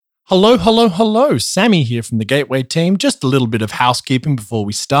Hello, hello, hello. Sammy here from the Gateway team. Just a little bit of housekeeping before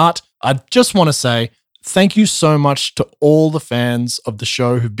we start. I just want to say thank you so much to all the fans of the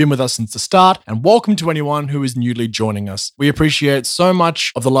show who've been with us since the start, and welcome to anyone who is newly joining us. We appreciate so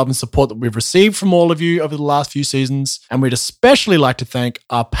much of the love and support that we've received from all of you over the last few seasons, and we'd especially like to thank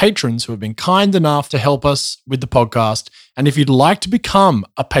our patrons who have been kind enough to help us with the podcast. And if you'd like to become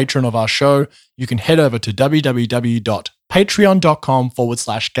a patron of our show, you can head over to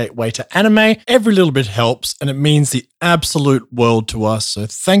www.patreon.com/gateway to anime. Every little bit helps, and it means the absolute world to us. So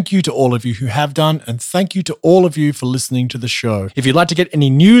thank you to all of you who have done, and thank you to all of you for listening to the show. If you'd like to get any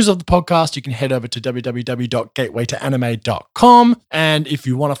news of the podcast, you can head over to www.gatewaytoanime.com. And if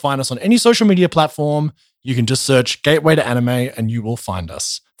you want to find us on any social media platform, you can just search Gateway to Anime and you will find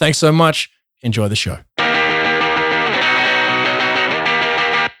us. Thanks so much. Enjoy the show.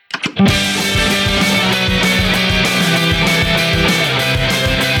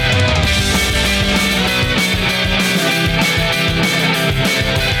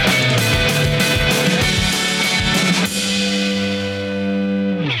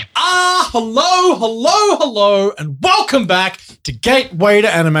 Hello, and welcome back to Gateway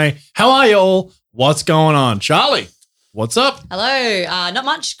to Anime. How are you all? What's going on? Charlie, what's up? Hello. Not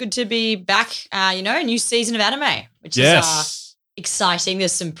much. Good to be back. A new season of anime, which is exciting.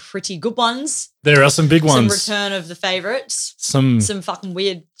 There's some pretty good ones. There are some big ones. Some return of the favorites. Some fucking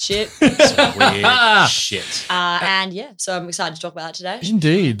weird shit. Shit. So I'm excited to talk about that today.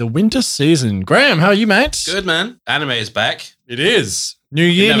 Indeed, the winter season. Graham, how are you, mate? Good, man. Anime is back. It is. New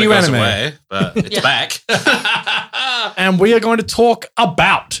year, It never new goes anime. away, but it's back. And we are going to talk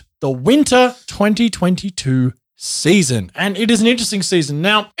about the winter 2022 season. And it is an interesting season.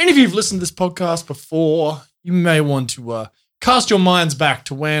 Now, any of you who've listened to this podcast before, you may want to cast your minds back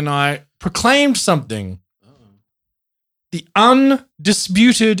to when I proclaimed something. The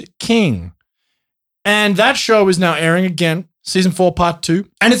Undisputed King. And that show is now airing again, season 4, part 2.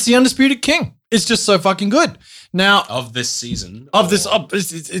 And it's The Undisputed King. It's just so fucking good. Now, Of this season.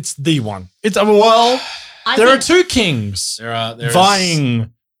 it's the one. There are two kings There are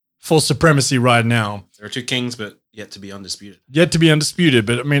vying for supremacy right now. There are two kings, but yet to be undisputed. Yet to be undisputed.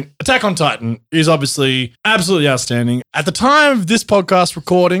 But I mean, Attack on Titan is obviously absolutely outstanding. At the time of this podcast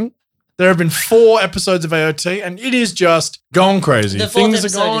recording, there have been 4 episodes of AOT, and it is just going crazy. The fourth Things are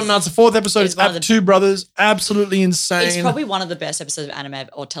going nuts. The 4th episode is Two Brothers. Absolutely insane. It's probably one of the best episodes of anime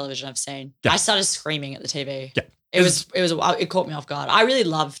or television I've seen. Yeah. I started screaming at the TV. Yeah. It caught me off guard. I really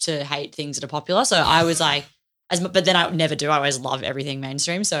love to hate things that are popular, so I was like, but then I never do. I always love everything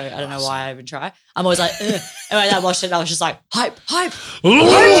mainstream, so I don't know why I even try. I'm always like, ugh. And when I watched it, I was just like, hype,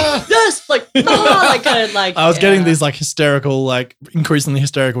 yes, I was getting these like hysterical, like increasingly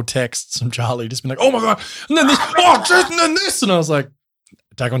hysterical texts from Charlie, just being like, "Oh my god!" And then this, and then this, and I was like,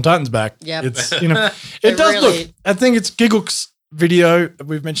 "Attack on Titan's back." Yep. It's it does really, look. I think it's Giggle's video.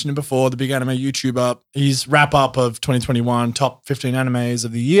 We've mentioned him before. The big anime YouTuber. His wrap up of 2021 top 15 animes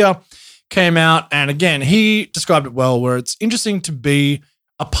of the year came out, and again, he described it well. Where it's interesting to be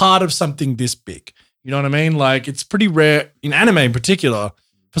a part of something this big. You know what I mean? Like, it's pretty rare in anime in particular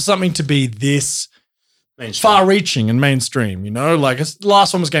for something to be this far-reaching and mainstream, you know? Like, the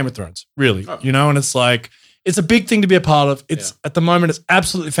last one was Game of Thrones, really, you know? And it's like, it's a big thing to be a part of. It's at the moment, it's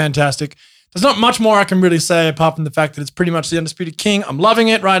absolutely fantastic. There's not much more I can really say apart from the fact that it's pretty much the Undisputed King. I'm loving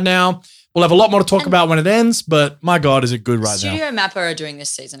it right now. We'll have a lot more to talk about when it ends, but my God, is it good right now. Studio Mappa are doing this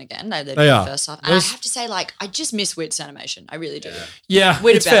season again. They did are. the first half. And I have to say, like, I just miss Wit's animation. I really do. Yeah,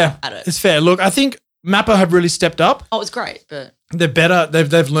 Wit it's are better fair. at it. It's fair. Look, I think Mappa have really stepped up. Oh, it's great, but They're better.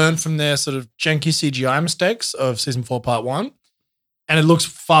 They've learned from their sort of janky CGI mistakes of season 4, part 1, and it looks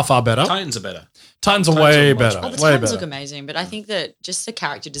far, far better. Titans are better. Titans are way much better. better. the way Titans better. look amazing. But I think that just the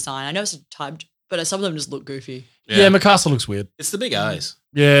character design, I know it's typed, but some of them just look goofy. Yeah, Mikasa looks weird. It's the big eyes.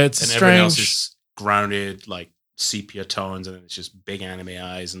 Yeah, it's And everyone else strange. is grounded, like sepia tones, and then it's just big anime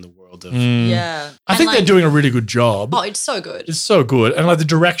eyes in the world of. Yeah. I think they're doing a really good job. Oh, it's so good. It's so good. And like the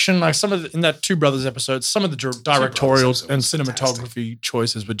direction, like some of in that Two Brothers episode, some of the directorial and cinematography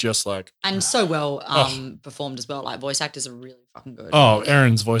choices were just like. And so well performed as well. Like, voice actors are really fucking good. Oh,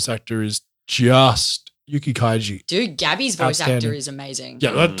 Aaron's voice actor is just Yuki Kaiji. Dude, Gabby's voice actor Outstanding. is amazing.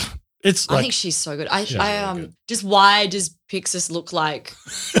 Yeah, it's I like think she's so good. good. Just why does Pixis look like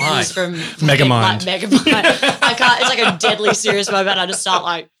he's from Megamind. Like Megamind. I can't. It's like a deadly serious moment. I just start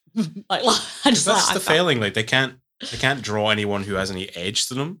like I just That's like, the failing. Like they can't draw anyone who has any edge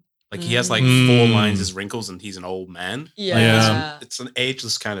to them. Like he has like 4 lines as wrinkles, and he's an old man. Yeah. It's an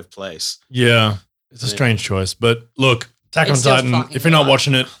ageless kind of place. Yeah, it's a strange choice. But look, Attack on It's still Titan, fucking if you're not good.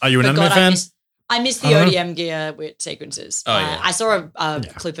 watching it, are you an But anime God, fan? I missed the I don't ODM gear with sequences. Oh, yeah. I saw a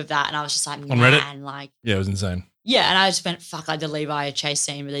clip of that and I was just like, On man, Reddit? like, Yeah, it was insane. yeah. And I just went, fuck, like the Levi chase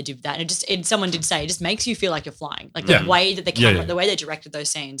scene where they did that. And someone did say, it just makes you feel like you're flying. Like the Yeah. way that the camera, Yeah. the way they directed those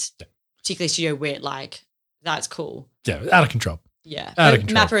scenes, particularly Studio Wit, like, that's cool. Yeah, out of control. Yeah. Out of But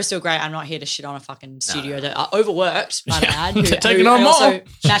control. Mappa is still great. I'm not here to shit on a fucking studio that are overworked, might Yeah. add. They're taking on and more. also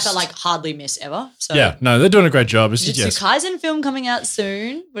Mappa like hardly miss ever. So Yeah, no, they're doing a great job. It's just, Jujutsu yes. Kaisen film coming out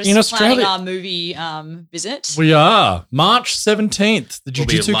soon. We're In just Australia. planning our movie visit. We are. March 17th, the We'll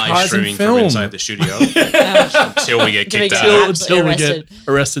be Jujutsu live Kaisen streaming from film. inside the studio until we get Until we kicked get out. absolutely Until we get arrested.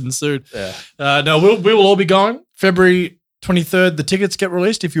 arrested and sued. Yeah. No, we will all be going. February 23rd, the tickets get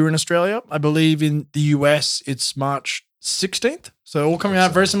released if you're in Australia. I believe in the US, it's March 16th. So all coming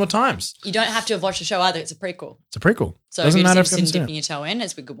out very similar times. You don't have to have watched the show either. It's a prequel. It's a prequel. So Doesn't if you're matter just if you interested in haven't dipping seen your toe in,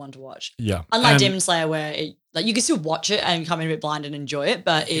 it's a good one to watch. it. Yeah. Unlike And- Demon Slayer, where you can still watch it and come in a bit blind and enjoy it,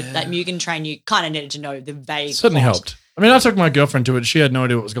 but that Mugen Train, you kind of needed to know the vague. certainly plot. helped. I mean, I took my girlfriend to it. She had no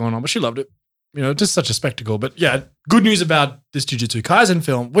idea what was going on, but she loved it. You know, just such a spectacle. But yeah, good news about this Jujutsu Kaisen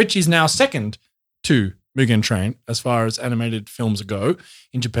film, which is now second to Mugen Train as far as animated films go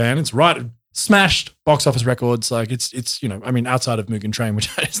in Japan. It's smashed box office records. Like it's I mean, outside of Mugen Train, which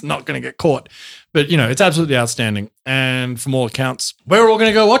is not going to get caught, but it's absolutely outstanding. And from all accounts, we're all going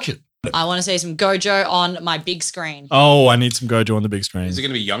to go watch it. I want to see some Gojo on my big screen. Oh, I need some Gojo on the big screen. Is it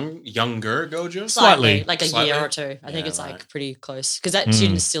going to be younger Gojo? Slightly. Like a Slightly? year or two. I think Yeah, it's like right. pretty close because that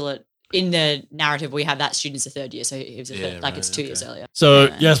student's still in the narrative. We have that student's a third year, so it was Yeah, like it's right, 2 years okay. earlier. So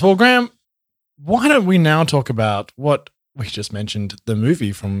Yeah. yes, well, Graham, why don't we now talk about what we just mentioned, the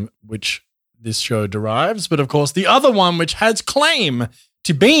movie from which this show derives, but of course the other one which has claim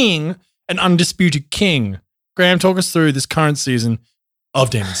to being an undisputed king. Graham, talk us through this current season of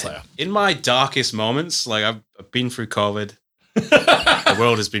Demon Slayer. In my darkest moments, like I've been through COVID, the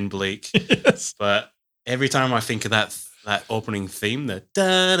world has been bleak, Yes. but every time I think of that opening theme, the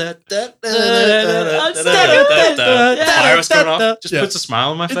da da da da da da da virus going off, just puts a smile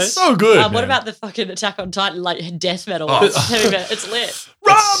on my face. It's so good. What man. about the fucking Attack on Titan like death metal? Oh. It's lit.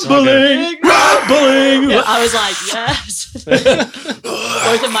 rumbling, rumbling? Yeah, I was like, yes.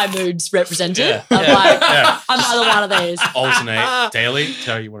 Both of my moods represented. Yeah. I'm Yeah. like, Yeah. I'm either one of these. Alternate daily,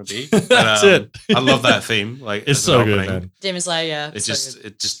 tell you want to be. But, That's it. I love that theme. Like It's as an so good, opening. man. Demon Slayer, yeah. It so just good.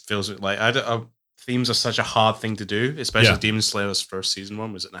 it just feels like themes are such a hard thing to do, especially Yeah. Demon Slayer's first season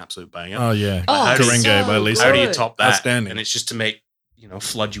one was an absolute banger. Oh yeah, Oh, How do you- Garenge by Lisa. How do you good. top that? Outstanding. And it's just to make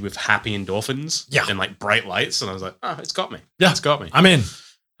flood you with happy endorphins, Yeah. and like bright lights. And I was like, oh, it's got me. Yeah. It's got me. I'm in.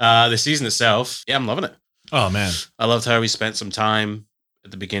 The season itself, yeah, I'm loving it. Oh man, I loved how we spent some time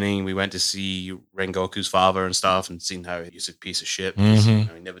at the beginning. We went to see Rengoku's father and stuff, and seen how he's a piece of shit. Because,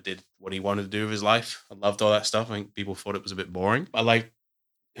 Mhm. he never did what he wanted to do with his life. I loved all that stuff. I think people thought it was a bit boring. I like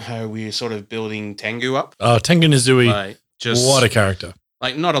how we're sort of building Tengu up. oh Tengen Izui, Like just what a character.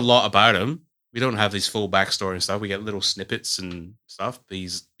 like not a lot about him. We don't have his full backstory and stuff. We get little snippets and stuff. But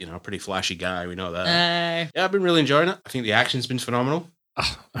he's a pretty flashy guy. We know that. Yeah, I've been really enjoying it. I think the action's been phenomenal.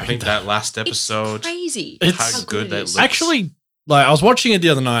 I think that last episode. It's crazy. It's- How good it that is. looks. Actually, like I was watching it the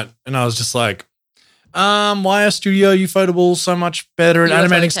other night, and I was just like, why are Studio Ufotable so much better at UFO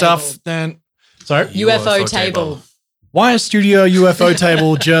animating table. stuff than? Sorry, UFO table. why is Studio UFO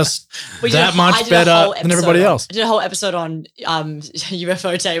Table just We did that a- I much did a better whole than everybody episode on- else? I did a whole episode on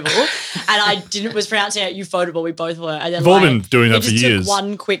UFO table, and I was pronouncing it Ufotable. We both were. And then, We've all been doing it that for just years. took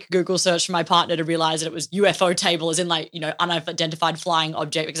one quick Google search from my partner to realize that it was UFO table, as in unidentified flying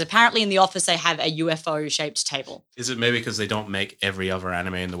object. Because apparently in the office they have a UFO shaped table. Is it maybe because they don't make every other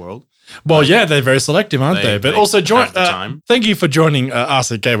anime in the world? Well, yeah, they're very selective, aren't They- they? But they also, have the time. thank you for joining us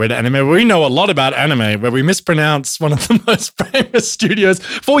at Gateway to Anime, where we know a lot about anime, where we mispronounce one of the most famous studios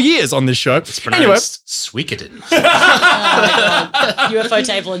for years on this show. It's pronounced Suikoden. Oh my God. UFO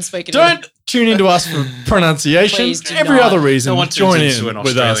table and speaking. Don't tune into us for pronunciation. Please do Every not. other reason, No one tunes join into in an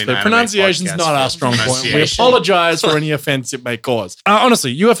with us. Australian But anime pronunciation's podcast not our for strong point. We pronunciation. apologize for any offense it may cause.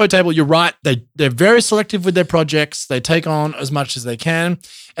 Honestly, UFO Table, you're right. They're very selective with their projects. They take on as much as they can,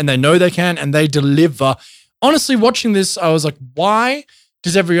 and they know they can, and they deliver. Honestly, watching this, I was like, why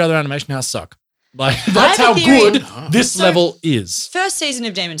does every other animation house suck? Like, that's have how a theory. good this So- level is. First season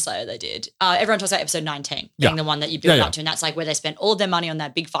of Demon Slayer they did. Everyone talks about episode 19 being Yeah. the one that you build Yeah, up to, and that's like where they spent all their money on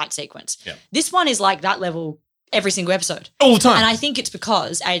that big fight sequence. Yeah. This one is like that level every single episode. All the time. And I think it's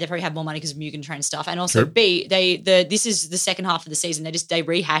because A, they probably have more money because of Mugen Train stuff, and also True. B, this is the second half of the season. They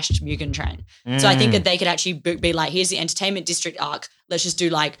rehashed Mugen Train, so I think that they could actually be like, here's the entertainment district arc. Let's just do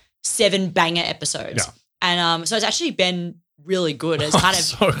like 7 banger episodes, Yeah. and so it's actually been really good. It's kind of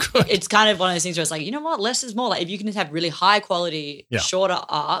so good. it's kind of one of those things where it's like, you know what, less is more. Like if you can just have really high quality, Yeah. shorter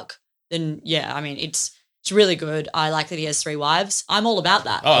arc, then yeah, I mean, it's really good. I like that he has 3 wives. I'm all about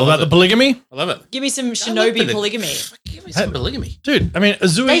that. Oh, I All love about the it. polygamy? I love it. Give me some I love shinobi polygamy. Give me some polygamy. Dude, I mean,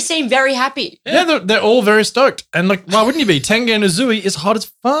 Azui. They seem very happy. Yeah, they're all very stoked. And like, why wouldn't you be? Tengen Uzui is hot as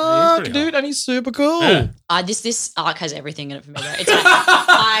fuck, pretty dude, hot. and he's super cool. Yeah. This arc has everything in it for me though. It's like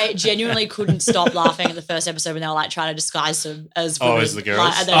I genuinely couldn't stop laughing at the first episode when they were like trying to disguise them as women. as the girls?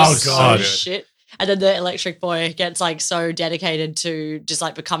 Like, and they're Oh, just God. so shit. And then the electric boy gets like so dedicated to just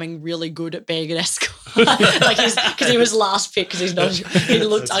like becoming really good at being an escort. Like because he was last pick because he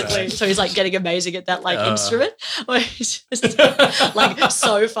looked ugly. So he's like getting amazing at that like instrument. Where he's just like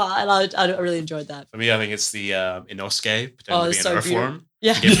so far. And I really enjoyed that. For me, I think it's the Inosuke pretending to be it's an so earthworm.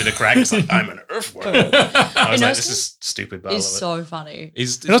 Yeah. He gives me the crack. It's like, I'm an earthworm. I was like, this Inosuke is stupid, but I love It's it. so funny.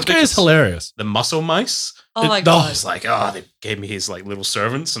 He's Inosuke is hilarious. The muscle mice. Oh my It- god. It's like, they gave me his like little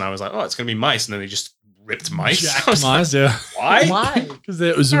servants, and I was like, it's gonna be mice, and then they just ripped mice. Jack I was like, mice, yeah. why? Why? Because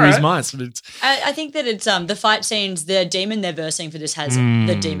they're Uzui's Alright. mice. But it's, I think that it's the fight scenes, the demon they're versing for this has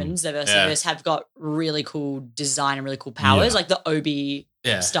the demons they're versing for this have got really cool design and really cool powers. Yeah. Like the Obi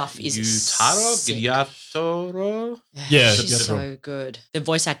stuff is Yutaro, sick. Yeah, she's Yutaro. so good. The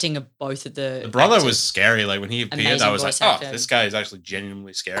voice acting of both of the The brother actors. was scary. Like when he appeared, Amazing I was like, voice acting. this guy is actually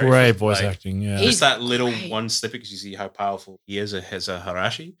genuinely scary. great voice Like, acting, yeah. He's Just that little great. one snippet because you see how powerful he is as a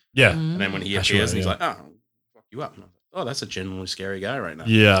Harashi. Yeah. Mm. And then when he That's appears right, and he's yeah. like, fuck you up. And I was like, that's a genuinely scary guy right now.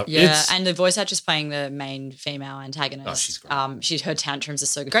 Yeah. Yeah, It's, and the voice actress playing the main female antagonist. Oh, she's great. Her tantrums are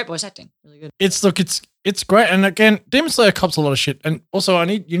so good. Great voice acting, really good. it's great. And again, Demon Slayer cops a lot of shit. And also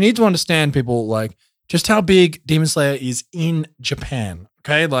you need to understand people like just how big Demon Slayer is in Japan.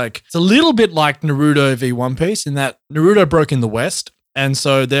 Okay. Like it's a little bit like Naruto v One Piece in that Naruto broke in the West. And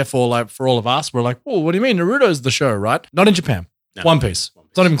so therefore, like for all of us, we're like, oh, what do you mean? Naruto's the show, right? Not in Japan. No. One Piece.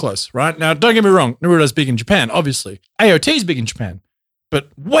 It's not even close, right? Now, don't get me wrong. Naruto's big in Japan, obviously. AOT's big in Japan, but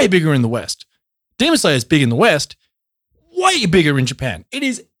way bigger in the West. Demon Slayer is big in the West, way bigger in Japan. It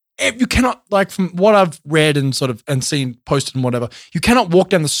is, you cannot, like from what I've read and sort of, and seen posted and whatever, you cannot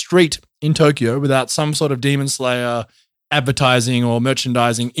walk down the street in Tokyo without some sort of Demon Slayer advertising or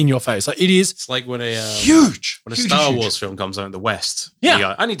merchandising in your face. Like it is It's like when a huge. when a huge, Star huge. Wars film comes out in the West. Yeah. You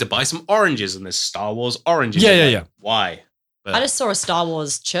go, I need to buy some oranges, and there's Star Wars oranges. Yeah, You're yeah, like, yeah. Why? But I just saw a Star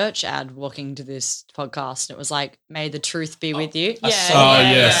Wars church ad walking to this podcast, and it was like, "May the truth be with you." I Yeah, saw that. yeah,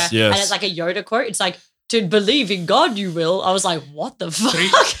 Oh, yes, yeah. yes. And it's like a Yoda quote. It's like, "To believe in God, you will." I was like, "What the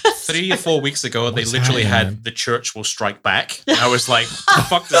fuck?" 3 or 4 weeks ago, they What's literally happening, had man? the church will strike back. And I was like, what the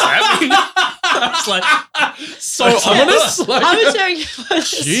fuck does that mean? I was like, So ominous. Like, I was hearing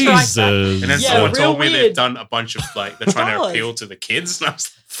Jesus. Jesus. and then Yeah, someone real told me they've weird. done a bunch of like, they're trying to God. appeal to the kids. And I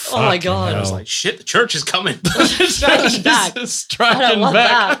was Oh my Fucking god! I was hell. like, shit, the church is coming. Striking back. Striking I don't want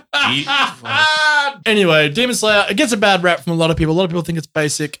back. Anyway, Anyway, Demon Slayer, it gets a bad rap from a lot of people. A lot of people think it's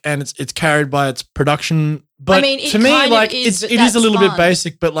basic and it's carried by its production. But I mean, it to me, kind of like is, but it is a that's little bit fun.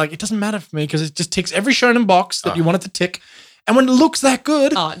 basic, but like it doesn't matter for me because it just ticks every shonen box that you want it to tick. And when it looks that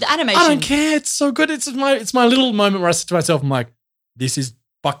good, Oh, the animation. I don't care. It's so good. It's my little moment where I sit to myself, I'm like, this is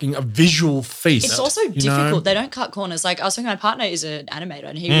fucking a visual feast. It's also you difficult. know? They don't cut corners. Like I was talking, my partner is an animator,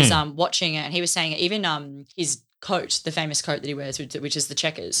 and he was watching it, and he was saying even his coat, the famous coat that he wears, which is the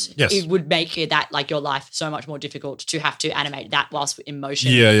checkers, Yes. it would make it that like your life so much more difficult to have to animate that whilst in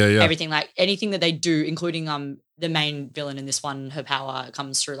motion. Yeah. Everything like anything that they do, including the main villain in this one, her power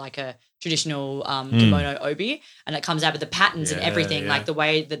comes through like a traditional kimono obi, and it comes out with the patterns and Yeah, everything. yeah. Like the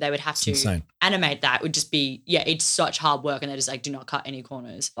way that they would have to insane. animate that would just be it's such hard work, and they just like do not cut any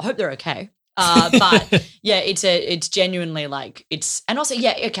corners. I hope they're okay. But yeah, it's genuinely like it's, and also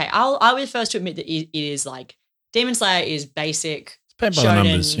okay. I'll be the first to admit that it is like Demon Slayer is basic. It's paid by the shonen,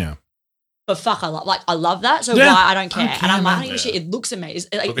 numbers, yeah. But fuck, I love that. So Yeah, why I don't care. I don't and I'm care, like, man. holy shit, it looks amazing.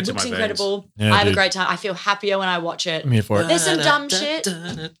 Like, Look it into looks my veins. incredible. Yeah, I have dude. a great time. I feel happier when I watch it. I'm here for it. There's some dumb shit.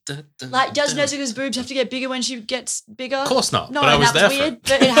 Like, does Nezuko's boobs have to get bigger when she gets bigger? Of course not. No, but I was that there was for weird. it.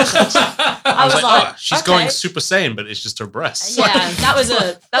 But it has. I was like, she's okay. going Super Saiyan, but it's just her breasts. Yeah, that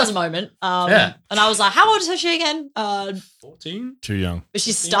was a moment. Yeah. And I was like, how old is she again? 14? Too young. But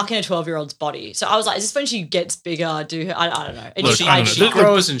she's stuck in a 12-year-old's body. So I was like, is this when she gets bigger? I don't know. It Look, just, I don't know. she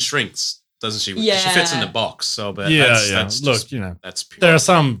grows and shrinks, doesn't she? Yeah. She fits in the box. So, but Yeah, that's, yeah. That's Look, just, you know, that's pure. there are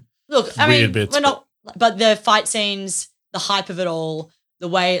some look, I weird mean, bits, we're not, but the fight scenes, the hype of it all, the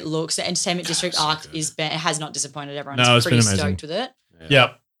way it looks, the Entertainment District so arc good. it has not disappointed. Everyone's No, it's pretty been amazing. stoked with it.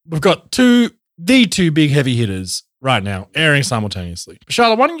 Yeah. We've got the two big heavy hitters right now airing simultaneously.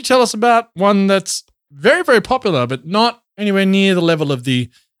 Charlotte, why don't you tell us about one that's very, very popular, but not anywhere near the level of the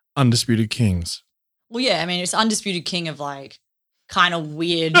Undisputed Kings? Well, yeah, I mean, it's Undisputed King of like kind of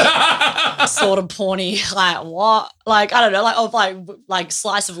weird, sort of porny, like what? Like, I don't know, like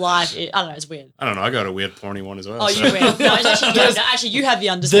slice of life. I don't know, it's weird. I don't know. I got a weird porny one as well. Oh, you weird. No, it's actually, you have the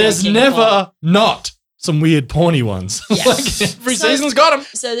understanding. There's never not some weird porny ones. Yes. Like every season's got them.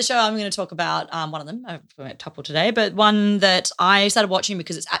 So the show I'm going to talk about, one of them, I've got a couple today, but one that I started watching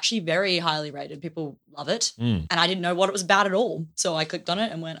because it's actually very highly rated. People love it. And I didn't know what it was about at all. So I clicked on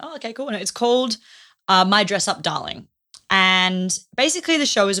it and went, oh, okay, cool. And it's called My Dress Up Darling. And basically the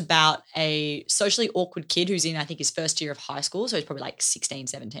show is about a socially awkward kid who's in, I think, his first year of high school. So he's probably like 16,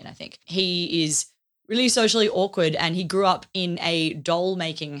 17, I think. He is really socially awkward and he grew up in a doll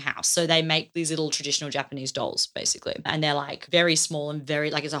making house. So they make these little traditional Japanese dolls, basically. And they're like very small and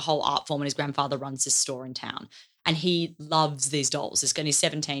very, like it's a whole art form, and his grandfather runs this store in town. And he loves these dolls. He's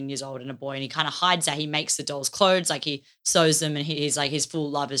 17 years old and a boy, and he kind of hides that. He makes the dolls' clothes, like he sews them, and he's like, his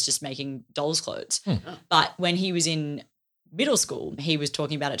full love is just making dolls' clothes. But when he was in middle school, he was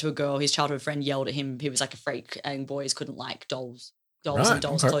talking about it to a girl. His childhood friend yelled at him. He was like a freak, and boys couldn't like dolls and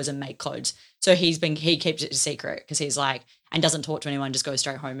dolls' clothes and make clothes. So he keeps it a secret because he's like, and doesn't talk to anyone, just goes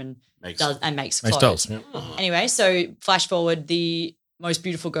straight home and makes clothes. Dolls, yeah. Anyway, so flash forward, the most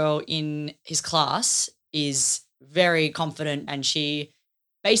beautiful girl in his class is very confident, and she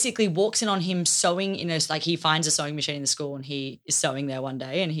basically walks in on him sewing he finds a sewing machine in the school, and he is sewing there one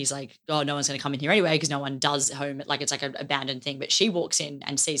day, and he's like, oh, no one's going to come in here anyway because no one does home. Like it's like an abandoned thing. But she walks in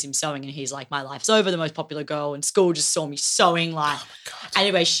and sees him sewing, and he's like, my life's over. The most popular girl in school just saw me sewing. Like,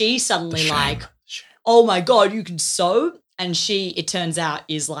 anyway, she suddenly oh my God, you can sew. And she, it turns out,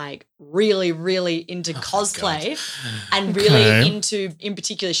 is like really, really into cosplay and really into, in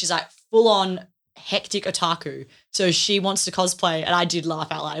particular, she's like full on hectic otaku. So she wants to cosplay, and I did laugh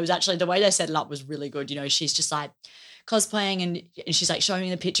out loud. It was actually, the way they set it up was really good. You know, she's just like cosplaying and she's like showing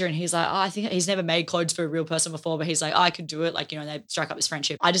me the picture, and he's like, oh, I think he's never made clothes for a real person before, but he's like, oh, I could do it. Like, you know, they strike up this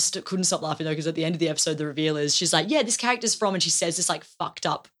friendship. I just couldn't stop laughing though, because at the end of the episode, the reveal is she's like, yeah, this character's from, and she says this like fucked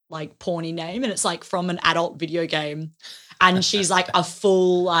up, like porny name, and it's like from an adult video game. And she's like a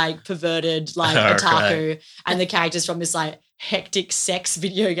full, like perverted, like otaku. And the character's from this like hectic sex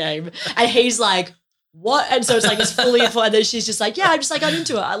video game. And he's like, what? And so it's like it's fully informed. And then she's just like, yeah, I'm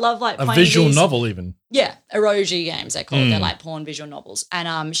into it. I love like playing a visual novel even. Yeah, eroji games they're called. They're like porn visual novels.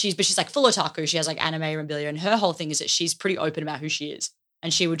 And she's like full otaku. She has like anime memorabilia, and her whole thing is that she's pretty open about who she is.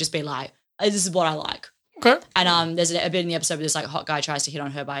 And she would just be like, oh, this is what I like. Okay. And there's a bit in the episode where this like hot guy tries to hit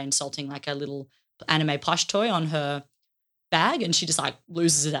on her by insulting like a little anime plush toy on her bag, and she just like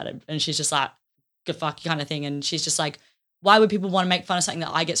loses it at him, and she's just like, good fuck kind of thing. And she's just like, why would people want to make fun of something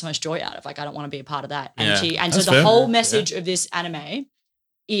that I get so much joy out of? Like, I don't want to be a part of that. And so the whole message of this anime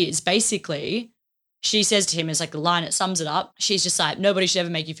is basically, she says to him, it's like the line, it sums it up. She's just like, nobody should ever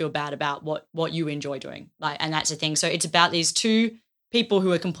make you feel bad about what you enjoy doing. Like, and that's the thing. So it's about these two people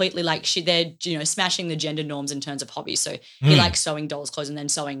who are completely like, they're, you know, smashing the gender norms in terms of hobbies. So he likes sewing dolls' clothes and then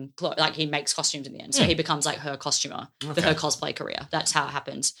sewing clothes, like he makes costumes in the end. So he becomes like her costumer for her cosplay career. That's how it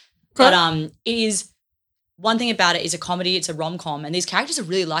happens. But it is, one thing about it is a comedy, it's a rom-com, and these characters are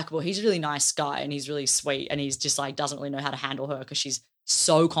really likable. He's a really nice guy, and he's really sweet, and he's just like doesn't really know how to handle her because she's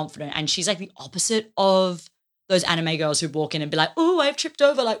so confident, and she's like the opposite of those anime girls who walk in and be like, ooh, I've tripped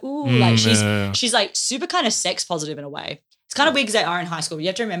over, like, ooh, like she's like super kind of sex positive in a way. It's kind of weird because they are in high school. You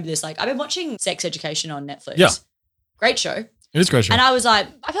have to remember this. Like, I've been watching Sex Education on Netflix. Yeah. Great show. It is a great show. And I was like,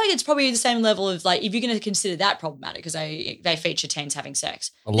 I feel like it's probably the same level of like, if you're going to consider that problematic, because they feature teens having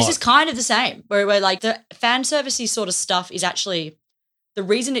sex. This is kind of the same, where like the fan servicey sort of stuff is actually, the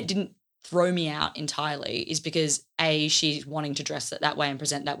reason it didn't throw me out entirely is because A, she's wanting to dress it that way and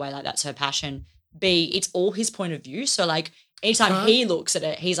present that way, like that's her passion. B, it's all his point of view. So like anytime he looks at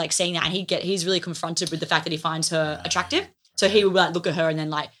it, he's like seeing that, and he's really confronted with the fact that he finds her attractive. So he will like look at her and then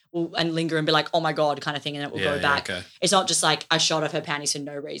like and linger and be like, oh my God, kind of thing, and it will go back. Okay. It's not just like a shot of her panties for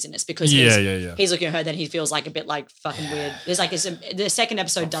no reason. It's because he's looking at her, then he feels like a bit like fucking weird. There's like the second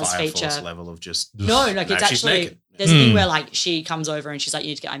episode does feature level of just like it's actually there's a thing where like she comes over and she's like, you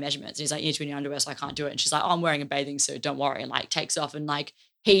need to get my measurements. And he's like, you need to be in your underwear, so I can't do it. And she's like, oh, I'm wearing a bathing suit, don't worry, and like takes off, and like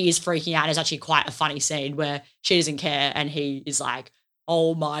he is freaking out. It's actually quite a funny scene where she doesn't care and he is like,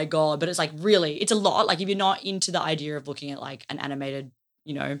 oh my God. But it's like really, it's a lot. Like if you're not into the idea of looking at like an animated,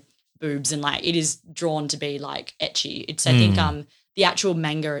 you know, boobs, and like it is drawn to be like etchy. It's I think the actual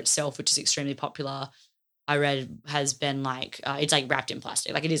manga itself, which is extremely popular, I read has been like it's like wrapped in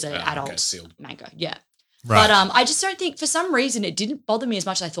plastic. Like it is an adult sealed manga. Yeah. Right. But I just don't think, for some reason, it didn't bother me as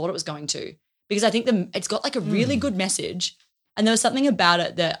much as I thought it was going to, because I think it's got like a really good message. And there was something about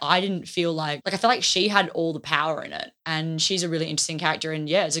it that I didn't feel like I felt like she had all the power in it, and she's a really interesting character, and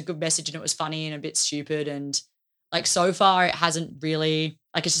yeah, it's a good message, and it was funny and a bit stupid, and Like so far, it hasn't really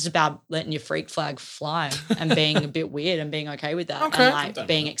like it's just about letting your freak flag fly and being a bit weird and being okay with that and like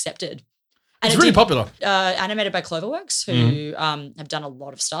being accepted. And it's really popular. Animated by Cloverworks, who have done a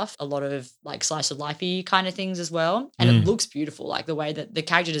lot of stuff, a lot of like slice of lifey kind of things as well. And it looks beautiful. Like the way that the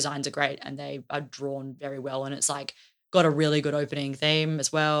character designs are great and they are drawn very well. And it's like got a really good opening theme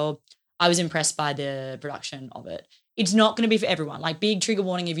as well. I was impressed by the production of it. It's not going to be for everyone. Like big trigger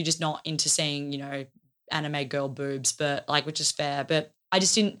warning if you're just not into seeing, anime girl boobs, but like, which is fair. But I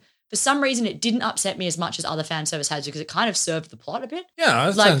just didn't. For some reason, it didn't upset me as much as other fan service has because it kind of served the plot a bit. Yeah,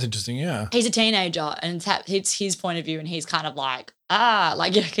 that sounds interesting. Yeah, he's a teenager, and it's his point of view, and he's kind of like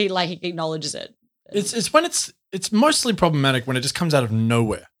he acknowledges it. It's when it's mostly problematic when it just comes out of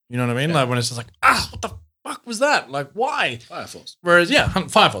nowhere. You know what I mean? Yeah. Like when it's just like, what the fuck was that? Like why? Fire Force. Whereas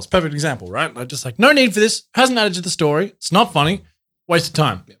Fire Force, perfect example, right? Like just like no need for this. Hasn't added to the story. It's not funny. Waste of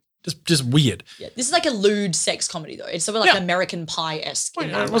time. Yeah. Just weird. Yeah, this is like a lewd sex comedy though. It's sort of like American Pie-esque.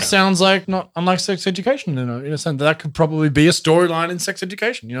 What sounds like not unlike Sex Education in a sense that could probably be a storyline in Sex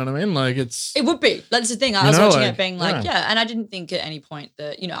Education. You know what I mean? Like it would be. That's the thing. I was watching it being like, and I didn't think at any point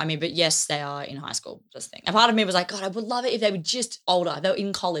that but yes, they are in high school. That's the thing. And part of me was like, God, I would love it if they were just older. They were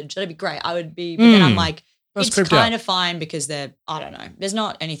in college. That'd be great. I would be. But then I'm like. It's kind of fine because they're, I don't know, there's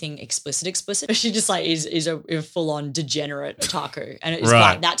not anything explicit. She just like is a full-on degenerate otaku. And it's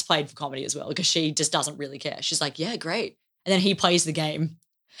like, that's played for comedy as well because she just doesn't really care. She's like, yeah, great. And then he plays the game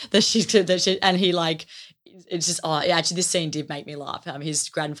and he like, it's just, actually this scene did make me laugh. His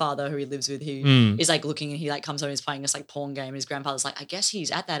grandfather who he lives with, he is like looking and he like comes home and is playing this like porn game. And his grandfather's like, I guess he's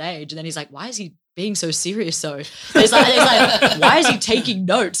at that age. And then he's like, why is he being so serious? So it's like, why is he taking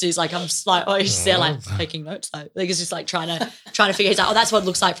notes? He's like, I'm just like, he's there like taking notes. Like he's just like trying to figure. He's like, that's what it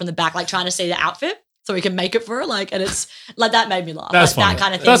looks like from the back, like trying to see the outfit so he can make it for her. Like, and it's like that made me laugh. That's like funny. That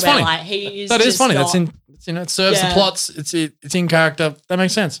kind of thing. That's where, funny. Like he's that is funny. Got, that's in. It serves the plots. It's in character. That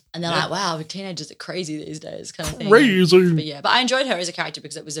makes sense. And they're like, wow, teenagers are crazy these days, kind of thing. Crazy. But I enjoyed her as a character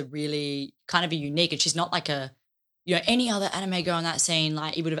because it was a really kind of a unique, and she's not like a. Any other anime girl in that scene,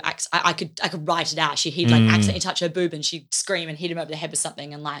 like he would have, I could write it out. He'd like accidentally touch her boob and she'd scream and hit him over the head with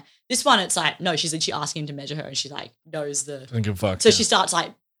something. And like this one, it's like, no, she's literally asking him to measure her and she like knows the. Don't give a fuck. So she starts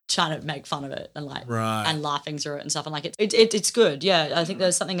like trying to make fun of it and like, and laughing through it and stuff. And like, it's good. Yeah. I think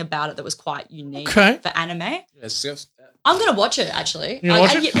there's something about it that was quite unique for anime. Yes. I'm gonna watch it actually.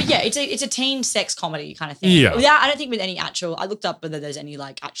 Watch it? But yeah, it's a teen sex comedy kind of thing. Yeah. I don't think with any actual. I looked up whether there's any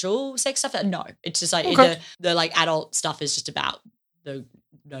like actual sex stuff. No, it's just like the like adult stuff is just about the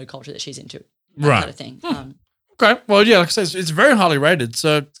culture that she's into. That kind of thing. Okay. Well, yeah, like I said, it's very highly rated.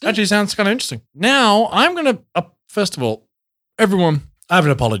 So it actually sounds kind of interesting. Now I'm gonna first of all, everyone, I have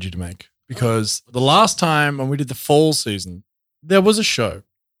an apology to make because the last time when we did the fall season, there was a show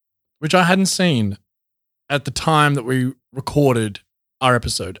which I hadn't seen at the time that we recorded our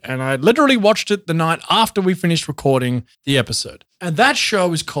episode. And I literally watched it the night after we finished recording the episode. And that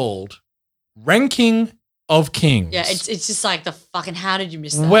show is called Ranking of Kings. Yeah, it's just like the fucking, how did you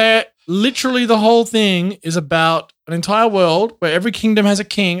miss that? Where literally the whole thing is about an entire world where every kingdom has a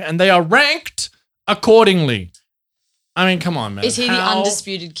king and they are ranked accordingly. I mean, come on, man. Is he the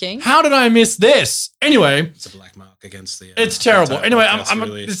undisputed king? How did I miss this? Anyway. It's a black mark against the... it's terrible. Anyway,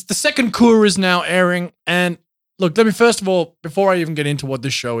 the second cour is now airing. And look, let me first of all, before I even get into what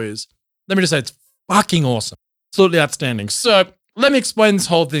this show is, let me just say it's fucking awesome. Absolutely outstanding. So let me explain this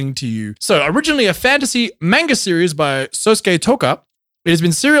whole thing to you. So originally a fantasy manga series by Sosuke Toka, it has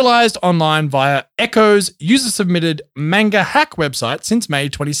been serialized online via Echo's user-submitted manga hack website since May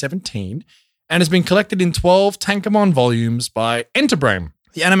 2017. And has been collected in 12 Tankemon volumes by Enterbrain.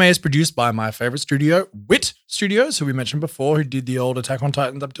 The anime is produced by my favorite studio, WIT Studios, who we mentioned before, who did the old Attack on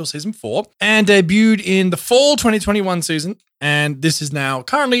Titan up until season 4, and debuted in the fall 2021 season, and this is now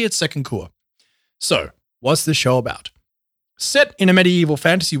currently its second cour. So, what's this show about? Set in a medieval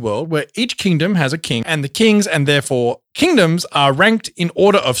fantasy world where each kingdom has a king, and the kings and therefore kingdoms are ranked in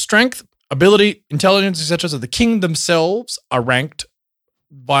order of strength, ability, intelligence, etc. So the king themselves are ranked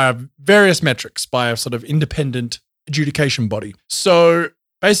via various metrics by a sort of independent adjudication body. So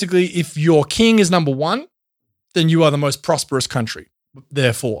basically, if your king is number 1, then you are the most prosperous country,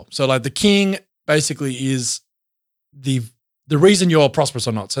 therefore. So like the king basically is the reason you're prosperous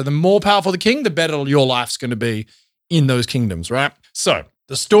or not. So the more powerful the king, the better your life's going to be in those kingdoms, right? So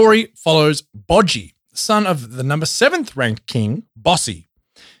the story follows Boji, the son of the number 7th ranked king, Bossy.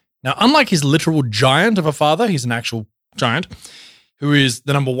 Now, unlike his literal giant of a father, he's an actual giant, who is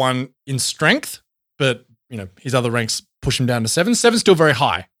the number 1 in strength, but his other ranks push him down to 7. 7's still very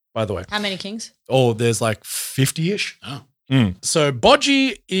high, by the way. How many kings? Oh, there's like 50-ish. Oh. So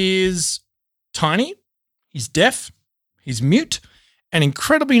Boji is tiny. He's deaf, he's mute, and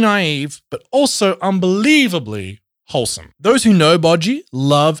incredibly naive, but also unbelievably wholesome. Those who know Bodji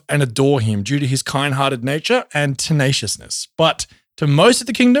love and adore him due to his kind-hearted nature and tenaciousness. But to most of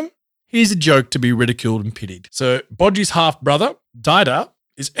the kingdom, he's a joke to be ridiculed and pitied. So Bodji's half-brother, Dida,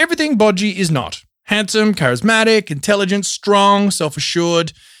 is everything Bodji is not. Handsome, charismatic, intelligent, strong,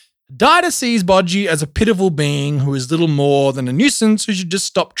 self-assured. Dida sees Bodji as a pitiful being who is little more than a nuisance who should just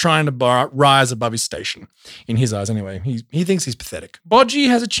stop trying to rise above his station. In his eyes, anyway. He thinks he's pathetic. Bodji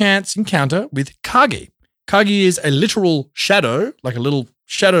has a chance encounter with Kagi. Kagi is a literal shadow, like a little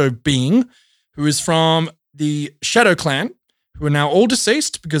shadow being, who is from the Shadow Clan, who are now all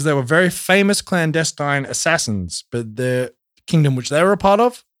deceased because they were very famous clandestine assassins. But the kingdom which they were a part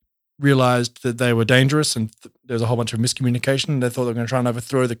of realized that they were dangerous and there was a whole bunch of miscommunication. They thought they were going to try and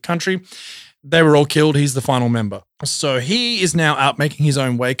overthrow the country. They were all killed. He's the final member. So he is now out making his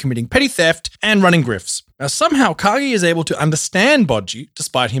own way, committing petty theft and running grifts. Now, somehow Kagi is able to understand Bodji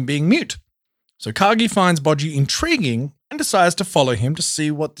despite him being mute. So Kagi finds Bodji intriguing and decides to follow him to see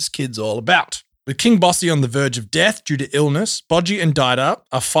what this kid's all about. With King Bossy on the verge of death due to illness, Bodji and Dida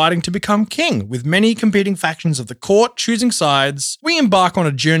are fighting to become king, with many competing factions of the court choosing sides. We embark on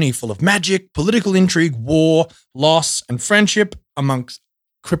a journey full of magic, political intrigue, war, loss, and friendship amongst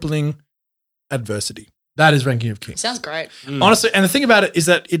crippling adversity. That is Ranking of Kings. Sounds great. Honestly, and the thing about it is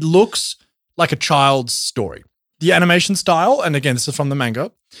that it looks like a child's story. The animation style, and again, this is from the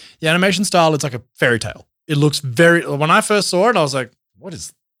manga, the animation style is like a fairy tale. It looks very, when I first saw it, I was like, what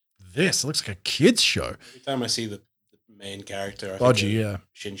is this? It looks like a kid's show. Every time I see the main character, I Bodji, think yeah.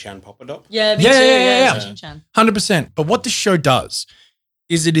 Shin-chan Popadop. Yeah, me Yeah, too. yeah, yeah, yeah. Shin-chan. 100%. But what this show does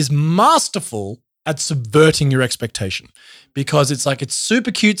is it is masterful at subverting your expectation because it's like, it's super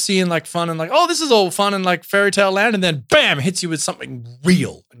cutesy and like fun and like, oh, this is all fun and like fairy tale land. And then bam, hits you with something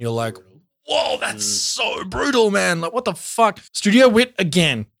real. And you're like, whoa, that's so brutal, man. Like, what the fuck? Studio Wit,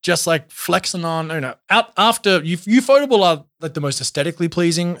 again, just like flexing on, out after Ufotable are like the most aesthetically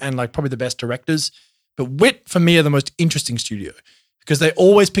pleasing and like probably the best directors. But Wit, for me, are the most interesting studio because they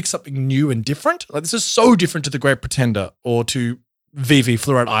always pick something new and different. Like, this is so different to The Great Pretender or to Vivi,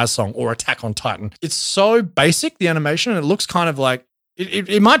 Fluorite Eye Song or Attack on Titan. It's so basic, the animation, and it looks kind of like,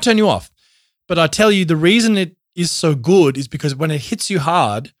 it might turn you off. But I tell you, the reason it is so good is because when it hits you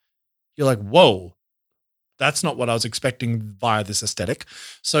hard, you're like, whoa, that's not what I was expecting via this aesthetic.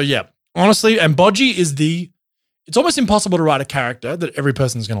 So yeah, honestly, and Bodji is it's almost impossible to write a character that every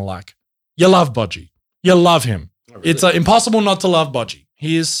person's going to like. You love Bodji. You love him. Oh, really? It's impossible not to love Bodji.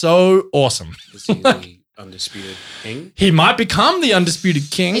 He is so awesome. Is he the undisputed king? He might become the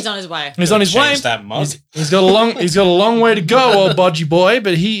undisputed king. He's on his way. He's on his way. That mug. He's got a long way to go, old Bodji boy,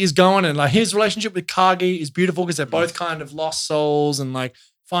 but he is going, and like his relationship with Kagi is beautiful because they're both kind of lost souls and like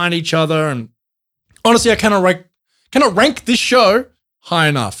find each other. And honestly, I cannot rank this show high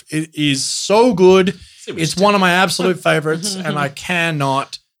enough. It is so good. It's one of my absolute favorites, and I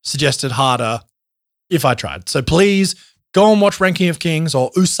cannot suggest it harder if I tried. So please go and watch Ranking of Kings,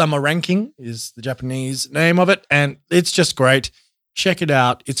 or Usama Ranking is the Japanese name of it, and it's just great. Check it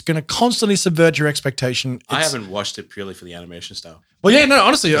out. It's going to constantly subvert your expectation. I haven't watched it purely for the animation style. Well, yeah, no,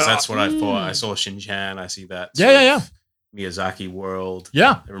 honestly. That's what I thought. I saw Shin-chan. I see that. Yeah. Miyazaki world.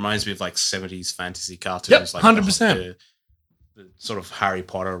 Yeah. It reminds me of like 70s fantasy cartoons. Yep, like 100%. The sort of Harry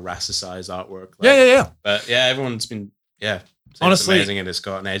Potter racisticized artwork. Like, Yeah. But yeah, everyone's been, Honestly, it's amazing, and it's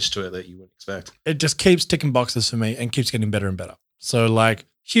got an edge to it that you wouldn't expect. It just keeps ticking boxes for me and keeps getting better and better. So like,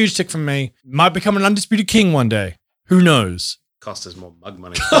 huge tick from me. Might become an undisputed king one day. Who knows? Cost us more mug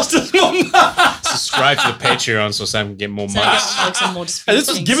money. Subscribe to the Patreon so Sam can get more So mugs. get like some more And this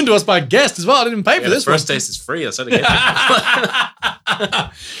was given to us by a guest as well. I didn't pay for this The first one. taste is free. I said again.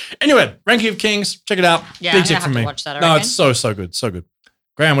 Anyway, Ranking of Kings, check it out. Yeah, Big I'm tick gonna from have to me. watch that, I No, reckon. it's so good. So good.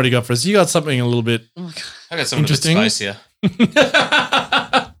 Graham, what do you got for us? You got something a little bit Oh my God. I got something a bit Interesting. spicier.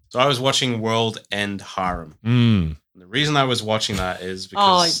 So I was watching World End Harem. Mm. And the reason I was watching that is Oh,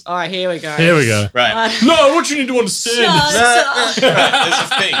 because all right, here we go. Here we go. right. No, I want you to understand. Shut There's a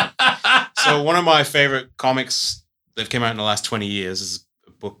thing. So one of my favorite comics that came out in the last 20 years is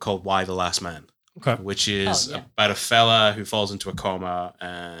a book called Why the Last Man, Okay. which is Oh, yeah. about a fella who falls into a coma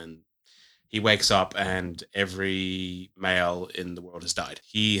and he wakes up and every male in the world has died.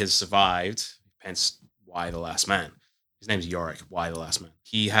 He has survived, hence Why the Last Man. His name's Yorick, Why the Last Man.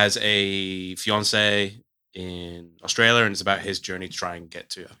 He has a fiance in Australia, and it's about his journey to try and get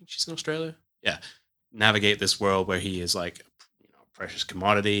to, I think she's in Australia. Yeah. Navigate this world where he is like, precious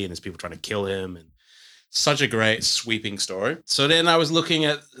commodity and there's people trying to kill him, and such a great sweeping story. So then I was looking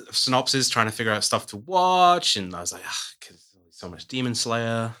at synopsis, trying to figure out stuff to watch, and I was like, so much Demon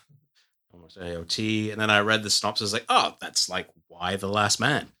Slayer. almost AOT. And then I read the synopsis, like, oh, that's like Y the Last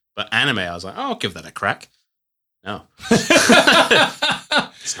Man. But anime, I was like, oh, I'll give that a crack. No.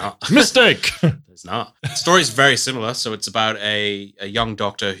 It's not. Mistake. It's not. The story's very similar. So it's about a young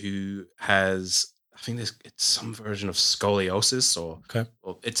doctor who has, I think it's some version of scoliosis or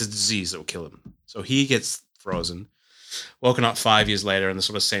it's a disease that will kill him. So he gets frozen, woken up 5 years later, and the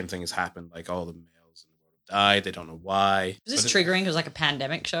sort of same thing has happened. Like all the males in the world have died. They don't know why. Was this triggering? It was like a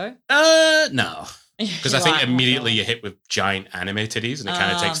pandemic show? No. Because I think immediately you're hit with giant anime titties and it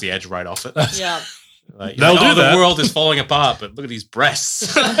kind of takes the edge right off it. Yeah. Like, They'll do that. The world is falling apart, but look at these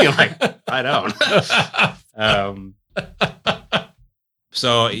breasts. You're like, I don't.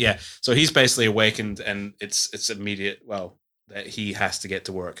 So he's basically awakened, and it's immediate. Well, that he has to get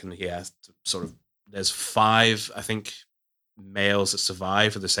to work, and he has to sort of. There's 5, I think, males that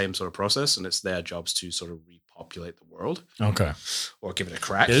survive for the same sort of process, and it's their jobs to sort of repopulate the world. Okay. Or give it a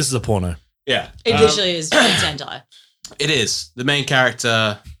crack. Yeah, this is a porno. Yeah, it literally is hentai. It is. The main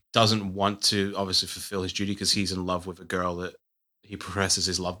character doesn't want to obviously fulfill his duty because he's in love with a girl that he professes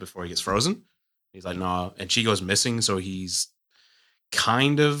his love before he gets frozen. He's like, no, and she goes missing, so he's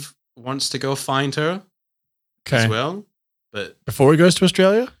kind of wants to go find her as well. But before he goes to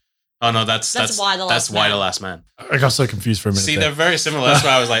Australia? Oh no, that's why the last man. I got so confused for a minute. See, they're very similar. That's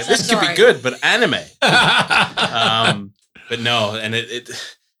why I was like, this could be good, but anime. But no, and it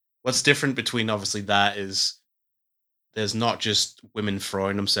what's different between obviously that is there's not just women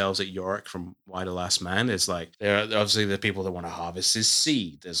throwing themselves at Yorick from Why the Last Man. It's like there are obviously the people that want to harvest his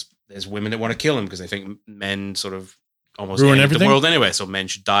seed. There's women that want to kill him because they think men sort of almost ruin the world anyway, so men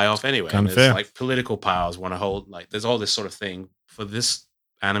should die off anyway. Kind of of fair. Like political powers want to hold, like there's all this sort of thing. For this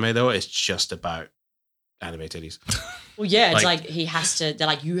anime though, it's just about anime titties. Well, yeah, it's like he has to. They're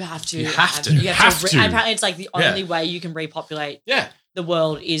like, you have to. You have to. Apparently, it's like the only way you can repopulate. Yeah. The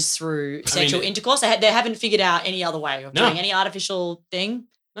world is through sexual intercourse. They haven't figured out any other way of doing any artificial thing.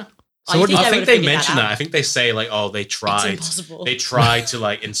 No. So I think they mentioned that. I think they say like, oh, they tried. It's impossible. They tried to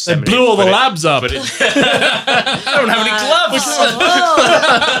like inseminate. They blew all the labs up. But I don't have any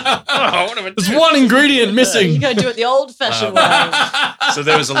gloves. There's one ingredient missing. You got to do it the old-fashioned way. So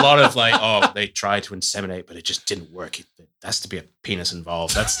there was a lot of like, oh, they tried to inseminate, but it just didn't work. There has to be a penis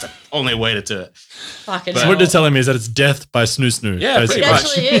involved. That's the only way to do it. Fucking so what they're telling me is that it's death by snoo snoo. Yeah, it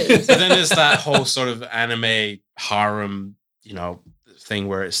actually is. But then there's that whole sort of anime harem, thing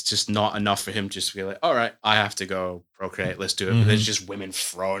where it's just not enough for him just to be like, all right, I have to go procreate, let's do it. But there's just women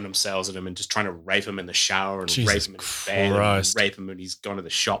throwing themselves at him and just trying to rape him in the shower and rape him in bed and rape him when he's gone to the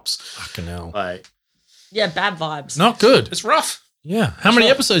shops. Fucking hell. Like, yeah, bad vibes. Not good. It's rough. Yeah. How many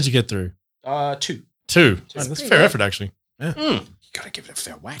episodes you get through? 2. That's fair effort, actually. Yeah. You gotta give it a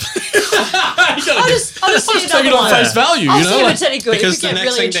fair whack. I'll just take it on face value, I'll see if it's any good. Because the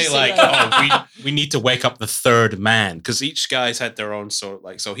next thing they like, we need to wake up the third man because each guy's had their own sort of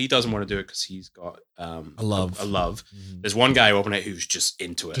like. So he doesn't want to do it because he's got a love. Mm-hmm. There's one guy open it who's just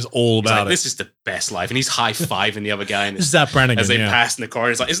into it, just all about it. This is the best life, and he's high fiving the other guy. And this is Zap Brannigan as they pass in the corner.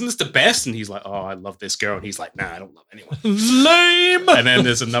 He's like, "Isn't this the best?" And he's like, "Oh, I love this girl," and he's like, "Nah, I don't love anyone." Lame. And then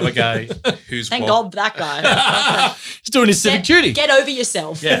there's another guy who's thank God that guy. He's doing his civic duty. Get over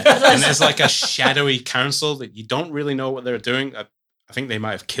yourself. Yeah, and there's like a shadowy council that you don't really know what they're doing. I think they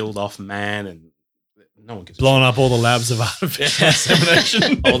might have killed off man, and no one gives blowing up all the labs of artificial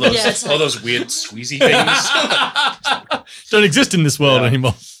insemination. all those weird squeezy things don't exist in this world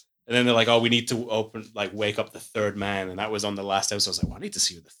anymore. And then they're like, "Oh, we need to wake up the third man," and that was on the last episode. I was like, "Well, I need to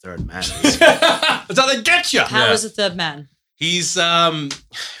see who the third man is." That's how they get you. How is the third man? He's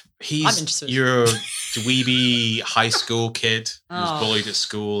your dweeby high school kid who's bullied at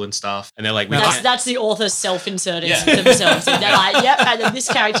school and stuff. And they're like, that's the author self-inserting themselves. And they're like, yep, and then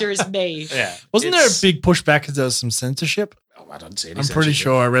this character is me. Yeah. Wasn't there a big pushback because there was some censorship? Oh, I don't see any I'm pretty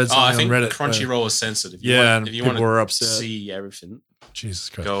sure I read something on Reddit. Crunchyroll is censored. If you want to see everything, Jesus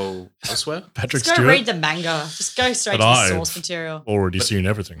Christ. Go elsewhere. Patrick Just go Stewart? read the manga. Just go straight to the source material. Already seen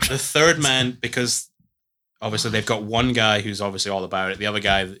everything. The third man, because obviously they've got one guy who's obviously all about it. The other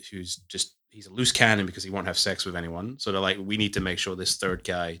guy who's just, he's a loose cannon because he won't have sex with anyone. So they're like, we need to make sure this third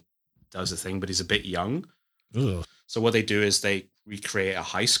guy does the thing, but he's a bit young. Ugh. So what they do is they recreate a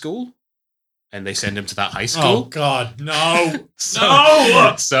high school and they send him to that high school. Oh, God, no.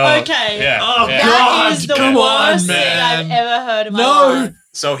 No! Okay. Yeah. Oh, yeah. That is the come worst on, thing man. I've ever heard in my life.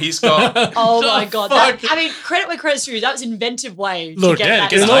 So he's got... Oh, my God. I mean, credit where credit's due. That was an inventive way Look, to get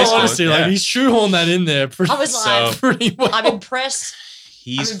that. In high all school, honesty, like, he shoehorned that in there pretty, I was like, pretty well. I'm impressed.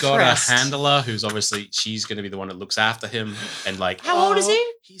 he's I'm got impressed. a handler who's obviously she's going to be the one that looks after him and like. How old is he?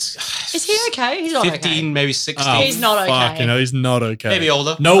 Is he okay? He's not 15, okay. maybe 16. Oh, He's not fuck, okay. you know, he's not okay. Maybe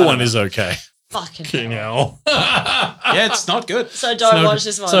older. I No don't one know. is okay. Fucking hell. Yeah, it's not good. So don't watch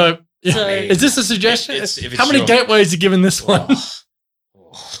this one. So, yeah. So- Is this a suggestion? If it's How many your- gateways are you giving this one?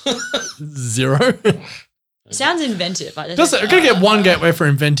 Oh. 0. Sounds inventive. Like, Just, we're gonna get one gateway for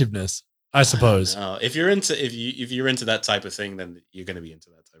inventiveness, I suppose. No, if you're into into that type of thing, then you're going to be into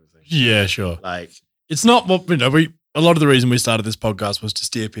that type of thing. Yeah, sure. Like, It's not what you know. A lot of the reason we started this podcast was to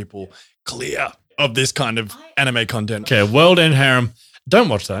steer people clear of this kind of anime content. Okay, World End Harem. Don't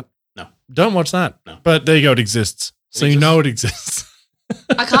watch that. No. Don't watch that. No. But there you go. It exists. So you exists. know it exists.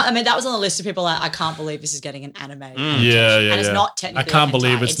 I can't. I mean, that was on the list of people like I can't believe this is getting an anime. Yeah. And it's not I technically. can't a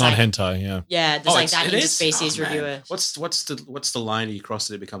believe hentai. it's not like, hentai. Yeah. Yeah, there's like that interspecies Oh, man. reviewer. What's the line you cross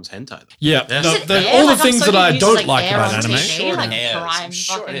that it becomes hentai? Though? Yeah. Yeah. No, Is it the- air? all the Like, I'm things so that I confused. don't It's like air about on anime. TV, Sure like it is. crime, I'm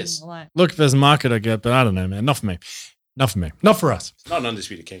sure it fucking, is. like- Look, if there's a market, I get, but I don't know, man. Not for me. Not for me. Not for us. It's not an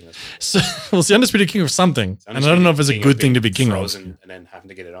undisputed king. That's what it is. So, well, it's the undisputed king of something, It's and I don't know if it's a king good of thing to being be king of. frozen and then having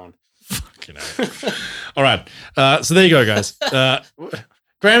to get it on. Fucking hell. All right. So there you go, guys.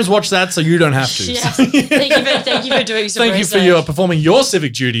 Graham's watched that, so you don't have to. Yeah. Thank you for doing some Thank you for research. your performing your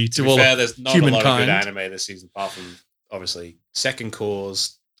civic duty to To be all fair, of there's not a lot of humankind. good anime this season, apart from obviously Second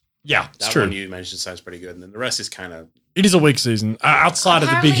Cause. Yeah, it's That true. one you mentioned sounds pretty good, and then the rest is kind of It is a weak season outside of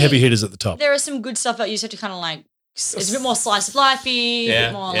the big Apparently, heavy hitters at the top. There are some good stuff, but you just have to kind of like. It's a bit more slice of lifey, a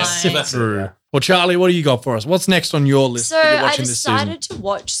bit more like. Sift through. Well, Charlie, what do you got for us? What's next on your list So that you're I watching this season? decided to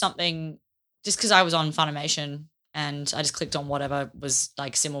watch something just because I was on Funimation and I just clicked on whatever was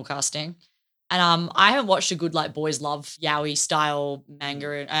like simulcasting. And I haven't watched a good like boys love yaoi style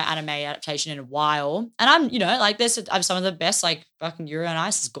manga anime adaptation in a while. And I'm like I'm some of the best, like fucking Yuri on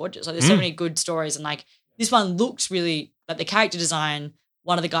Ice is gorgeous. Like there's so many good stories, and like this one looks really like the character design.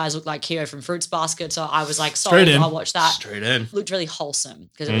 One of the guys looked like Kyo from Fruits Basket, so I was like, Straight sorry, in. I'll watch that. straight in. Looked really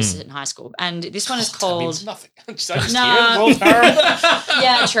wholesome because it was in high school. And this one is That means called. nothing. I just Nah. hear World Harem.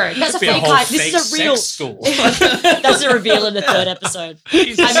 Yeah, true. That's a Be a fake whole hype. This fake is a real. sex school. That's a reveal in the third episode. I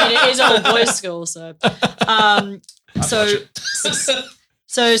mean, it is all boys' school, so. So,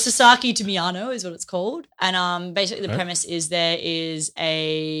 so Sasaki to Miyano is what it's called, and basically the Okay. premise is there is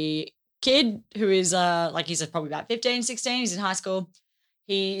a kid who is he's probably about 15, 16. He's in high school.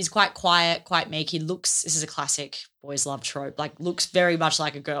 He's quite quiet, quite meek. He looks. This is a classic boys love trope. Like looks very much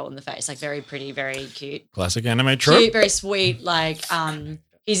like a girl in the face. Like very pretty, very cute. Classic anime trope. Cute, very sweet. Like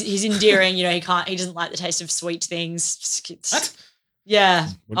he's endearing. He doesn't like the taste of sweet things. What? Yeah,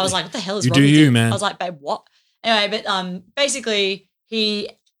 What I was do- like, what the hell is you wrong do with you, you, man. I was like, babe, what? Anyway, but basically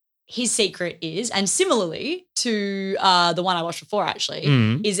his secret is, and similarly to the one I watched before, actually,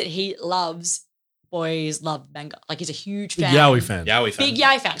 Mm. is that he loves boys love manga. Like he's a huge fan. Yaoi fan. Yaoi fan. Big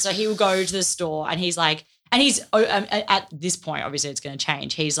yaoi fan. So he will go to the store and he's like, at this point, obviously it's going to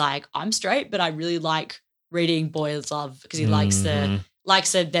change. He's like, I'm straight, but I really like reading boys love because he likes Mhm.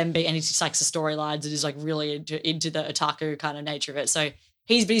 them be, and he just likes the storylines and is like really into the otaku kind of nature of it. So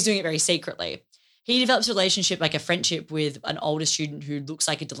he's doing it very secretly. He develops a relationship, like a friendship with an older student who looks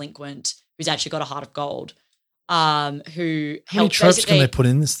like a delinquent, who's actually got a heart of gold. Who How many helps tropes basically. can they put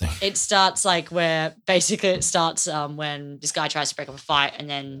in this thing? It starts when this guy tries to break up a fight, and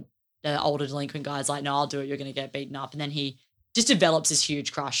then the older delinquent guy's like, "No, I'll do it. You're going to get beaten up." And then he just develops this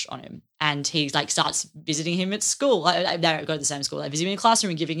huge crush on him, and he like starts visiting him at school. They don't go to the same school. They visit him in the classroom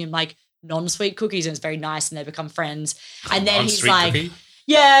and giving him like non-sweet cookies, and it's very nice, and they become friends. And then he's Non-sweet like, cookie?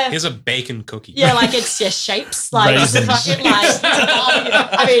 "Yeah." Here's a bacon cookie. Yeah, like it's just shapes. Like it's Raisins. fucking like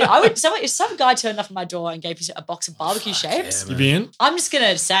I mean, I would if some guy turned up at my door and gave me a box of barbecue shapes, You be in? I'm just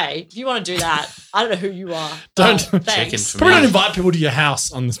gonna say, if you want to do that, I don't know who you are. Don't- Thanks. Chicken for Probably don't me. invite people to your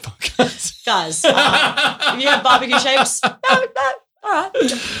house on this podcast. Guys. If you have barbecue shapes, no, all right.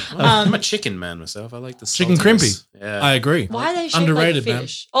 I'm a chicken man myself. I like the Chicken saltiness. Yeah. I agree. Why are they shaped Underrated, like man.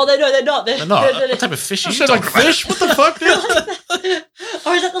 fish? Oh, they're not. They're not. What type of fish are you Shit like talking about? fish? What the fuck? dude?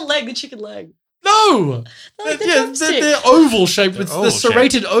 Or is that the leg, the chicken leg? No. They're like the Yeah, drumstick. they're oval shaped with They're the oval shaped.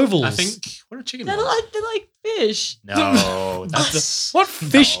 serrated ovals. I think what are chicken? They're balls? like fish. No, that's What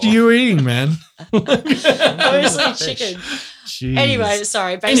fish do you eating, man? Obviously chicken. Jeez. Anyway,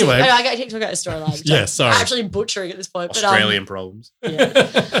 sorry. Basically, Anyway. I got to talk about the storyline. Yeah, sorry. I'm actually butchering at this point. But, Australian problems.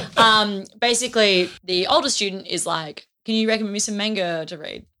 basically, the older student is like, "Can you recommend me some manga to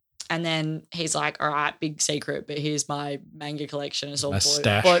read?" And then he's like, "All right, big secret, but here's my manga collection. It's all My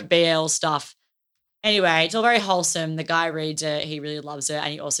stash. BL stuff." Anyway, it's all very wholesome. The guy reads it. He really loves it.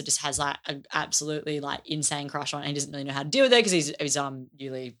 And he also just has like an absolutely like insane crush on it. He doesn't really know how to deal with it because he's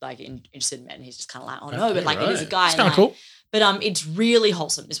newly like interested in men. He's just kind of like, oh no, but like it is a guy. It's and, kind of like, cool. But it's really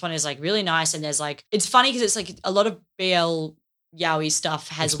wholesome. This one is like really nice, and there's like it's funny because it's like a lot of BL yaoi stuff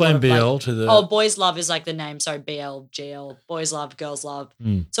has Explain a lot BL of like, to the boys love is like the name. Sorry, BL, GL, boys love, girls love.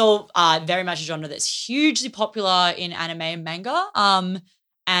 Mm. So very much a genre that's hugely popular in anime and manga.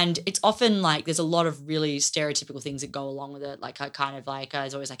 And it's often like there's a lot of really stereotypical things that go along with it. Like I kind of like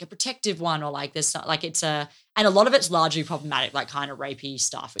there's always like a protective one, or like there's like and a lot of it's largely problematic, like kind of rapey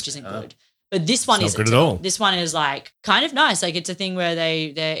stuff, which isn't good. But this one It's is not good at all. This one is like kind of nice. Like it's a thing where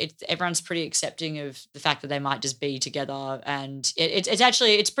everyone's pretty accepting of the fact that they might just be together, and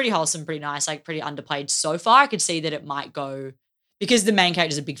it's pretty wholesome, pretty nice, like pretty underplayed so far. I could see that it might go because the main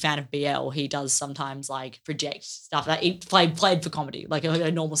character is a big fan of BL. He does sometimes like project stuff that he played for comedy, like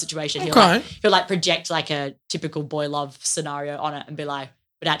a normal situation. Okay. He'll like project like a typical boy love scenario on it and be like,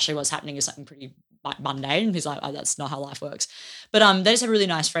 but actually what's happening is something pretty like mundane. He's like, oh, that's not how life works. But they just have a really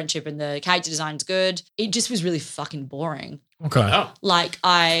nice friendship, and the character design's good. It just was really fucking boring. Okay. Oh, Like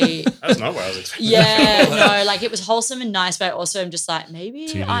that's not what I was expecting. yeah, no, like it was wholesome and nice, but I also am just like, maybe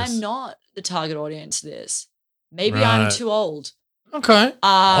Tedious. I'm not the target audience for this. Maybe Right. I'm too old. Okay.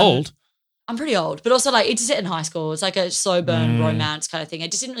 Old. I'm pretty old, but also like it's set in high school. It's like a slow burn romance kind of thing.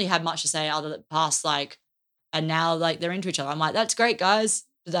 It just didn't really have much to say other than past like, and now like they're into each other. I'm like, that's great, guys.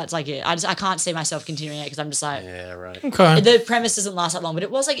 But that's like it. I can't see myself continuing it because I'm just like, Yeah, right. Okay. the premise doesn't last that long. But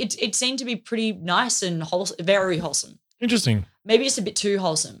it was like it seemed to be pretty nice and wholesome, very wholesome. Interesting. Maybe just a bit too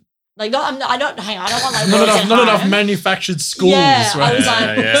wholesome. Like I don't want like Not enough manufactured schools, yeah, right? I was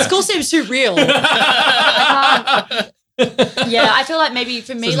like, Yeah. school seems too real. I can't. Yeah, I feel like maybe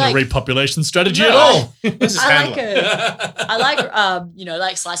for me, This like isn't a repopulation strategy No. at all. This is I like Handler. I like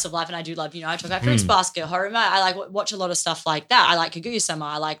like slice of life, and I do love I talk about Fruits Basket, Horima. I like watch a lot of stuff like that. I like Kaguya-sama.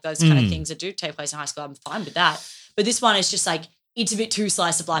 I like those kind of things that do take place in high school. I'm fine with that. But this one is just like it's a bit too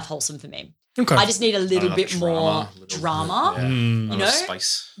slice of life wholesome for me. Okay. I just need a little Not bit enough more little- drama. Yeah. Mm. Not You enough know?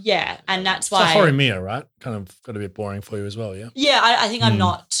 spice. Yeah, and that's It's like why. Horimiya, right? Kind of got a bit boring for you as well, yeah? Yeah, I think I'm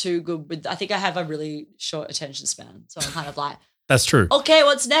not too good with. I think I have a really short attention span, so I'm kind of like, That's true. okay,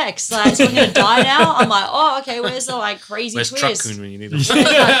 what's next? Like, is someone gonna die now? I'm like, oh, okay, where's the like crazy Where's twist? Truck-kun when you need him? It's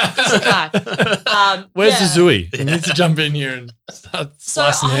okay. Where's yeah. Zuzui? He needs to jump in here and start So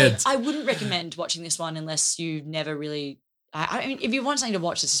slicing heads. I wouldn't recommend watching this one unless you never really. I mean, if you want something to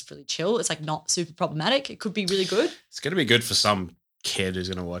watch that's just really chill, it's like not super problematic. It could be really good. It's going to be good for some kid who's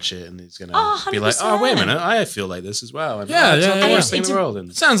going to watch it and he's going to Oh, be like, oh, wait a 100%. minute, I feel like this as well. And, Yeah, it's yeah, not yeah. the worst thing in It's the a- world.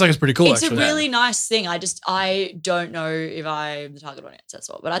 And Sounds like it's pretty cool, It's actually. a really nice thing. I don't know if I'm the target audience. That's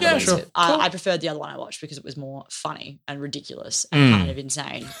all. But I thought Yeah, it was sure. good. Cool. I preferred the other one I watched because it was more funny and ridiculous and kind of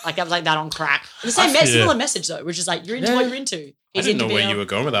insane. Like that was like that on crack. The same similar message though, which is like you're into what you're into. I He's didn't know into where being you were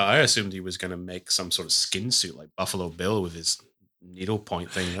going with that. I assumed he was going to make some sort of skin suit like Buffalo Bill with his needle point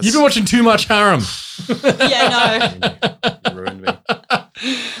thing. You've been watching too much harem. Yeah, no. You ruined me.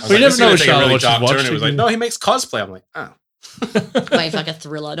 We never know what a Charlotte really watches dark turn. watch. It was like, no, he makes cosplay. I'm like, oh. Wait, like a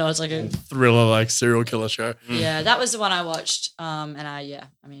thriller. No, it's like a Thriller, like serial killer show. yeah. That was the one I watched. I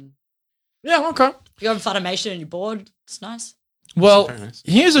mean, Yeah, okay. if you're on Funimation and you're bored, it's nice. Well, Very nice.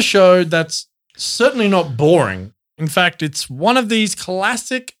 here's a show that's certainly not boring. In fact, it's one of these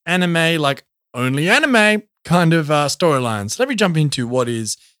classic anime, like only anime kind of storylines. Let me jump into what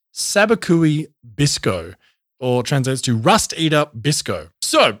is Sabakui Bisco, or translates to Rust Eater Bisco.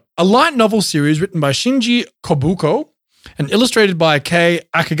 So, a light novel series written by Shinji Kobuko and illustrated by Kei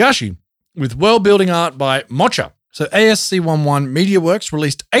Akagashi, with world-building art by Mocha. So ASC11 MediaWorks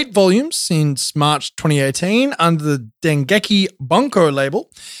released 8 volumes since March 2018 under the Dengeki Bunko label.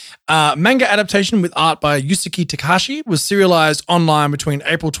 Manga adaptation with art by Yusuke Takahashi was serialized online between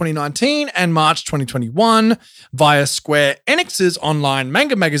April 2019 and March 2021 via Square Enix's online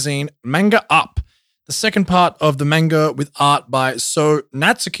manga magazine, Manga Up. The second part of the manga with art by So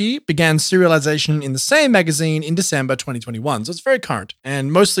Natsuki began serialization in the same magazine in December 2021. So it's very current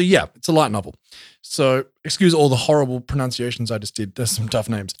and mostly, it's a light novel. So excuse all the horrible pronunciations I just did. There's some tough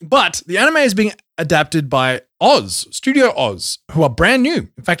names. But the anime is being adapted by Oz, Studio Oz, who are brand new.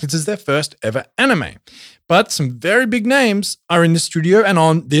 In fact, this is their first ever anime. But some very big names are in the studio and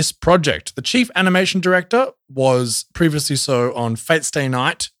on this project. The chief animation director was previously so on Fate Stay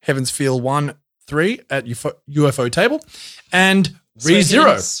Night, Heaven's Feel 1, 3 at UFO Table, and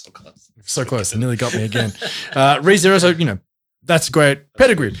ReZero. So close. They nearly got me again. ReZero, so, that's great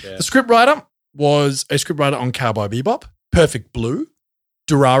pedigree. Yeah. The scriptwriter was a scriptwriter on Cowboy Bebop, Perfect Blue,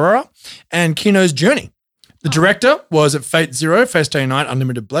 Durarara, and Kino's Journey. The director was at Fate Zero, Fate Stay Night,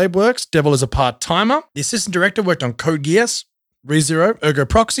 Unlimited Blade Works, Devil is a Part-Timer. The assistant director worked on Code Geass, ReZero, Ergo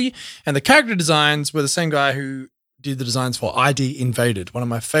Proxy, and the character designs were the same guy who did the designs for ID Invaded, one of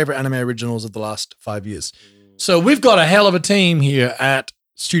my favorite anime originals of the last 5 years. So we've got a hell of a team here at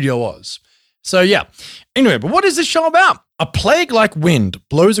Studio Oz. So yeah. Anyway, but what is this show about? A plague-like wind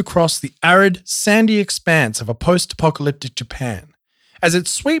blows across the arid, sandy expanse of a post-apocalyptic Japan. As it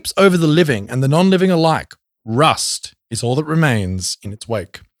sweeps over the living and the non-living alike, rust is all that remains in its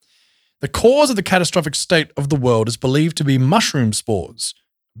wake. The cause of the catastrophic state of the world is believed to be mushroom spores.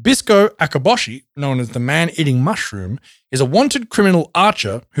 Bisco Akaboshi, known as the man-eating mushroom, is a wanted criminal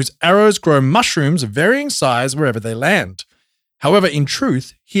archer whose arrows grow mushrooms of varying size wherever they land. However, in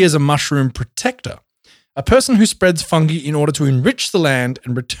truth, he is a mushroom protector, a person who spreads fungi in order to enrich the land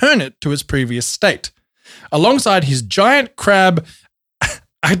and return it to its previous state. Alongside his giant crab,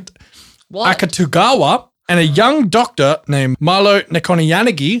 Akatsugawa, and a young doctor named Malo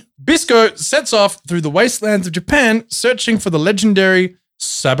Nekoniyanagi, Bisco sets off through the wastelands of Japan searching for the legendary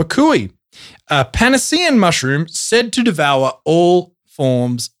Sabakui, a Panacean mushroom said to devour all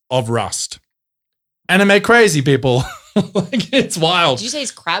forms of rust. Anime crazy, people. Like, it's wild. Did you say it's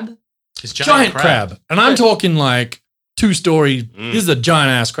crab? It's Giant crab. And I'm talking like 2-story. This is a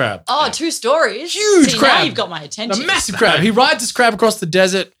giant-ass crab. Oh, 2 stories? Huge crab. Now you've got my attention. A massive crab. He rides this crab across the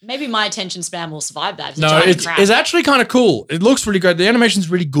desert. Maybe my attention span will survive that. It's actually kind of cool. It looks really good. The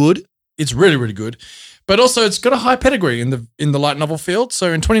animation's really good. It's really, really good. But also, it's got a high pedigree in the light novel field.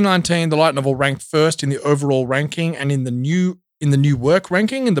 So in 2019, the light novel ranked first in the overall ranking and in the new work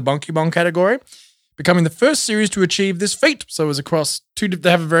ranking in the Bunkybong category, becoming the first series to achieve this feat. So it was across they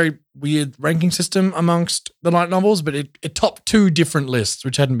have a very weird ranking system amongst the light novels, but it topped 2 different lists,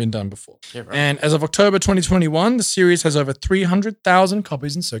 which hadn't been done before. Yeah, right. And as of October 2021, the series has over 300,000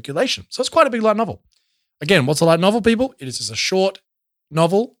 copies in circulation. So it's quite a big light novel. Again, what's a light novel, people? It is just a short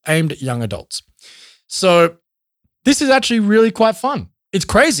novel aimed at young adults. So this is actually really quite fun. It's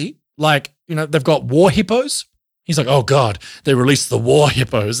crazy. Like, they've got war hippos. He's like, oh God, they released the war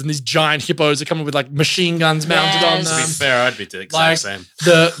hippos, and these giant hippos are coming with like machine guns mounted on them. To be fair, I'd be the exact same.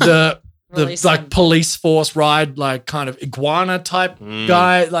 The like police force ride, like kind of iguana type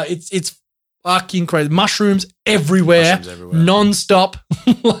guy. Like it's fucking crazy. Mushrooms everywhere. Non-stop.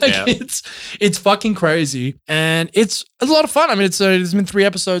 It's fucking crazy. And it's a lot of fun. I mean, it's been 3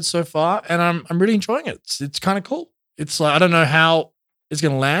 episodes so far, and I'm really enjoying it. It's kind of cool. It's like, I don't know how it's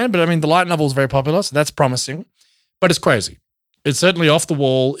going to land, but I mean, the light novel is very popular, so that's promising. But it's crazy. It's certainly off the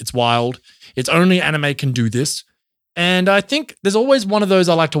wall. It's wild. It's only anime can do this. And I think there's always one of those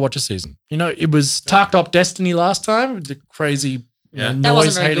I like to watch a season. It was Tarked Up Destiny last time, the crazy that noise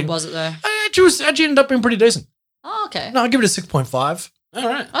wasn't very hating. good, was it though? Actually ended up being pretty decent. Oh, okay. No, I'll give it a 6.5. All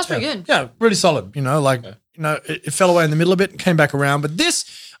right. That's pretty good. Yeah, really solid. It fell away in the middle a bit and came back around. But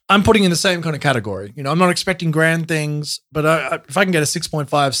this, I'm putting in the same kind of category. I'm not expecting grand things, but if I can get a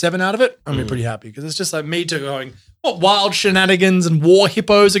 6.5, 7 out of it, I'm be pretty happy, because it's just like me too going, what wild shenanigans and war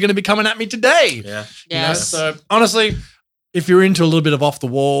hippos are going to be coming at me today? Yeah. Yes. So honestly, if you're into a little bit of off the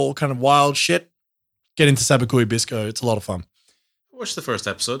wall kind of wild shit, get into Sabakui Bisco. It's a lot of fun. I watched the first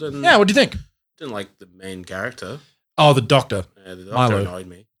episode and what do you think? Didn't like the main character. Oh, the doctor. Yeah, the doctor Milo. annoyed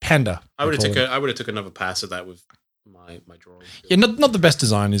me. Panda. I would have took another pass at that with my drawing. Yeah, not the best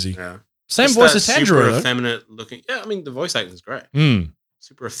design, is he? Yeah. Same Just voice that as Tanjiro, super though. effeminate looking. Yeah, I mean, the voice acting is great.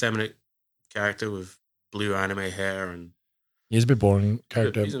 Super effeminate character with blue anime hair and. He's a bit boring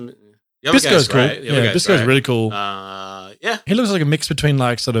character. The other Bisco's guy's cool. great. The other Yeah, guy's Bisco's great. really cool. Yeah. He looks like a mix between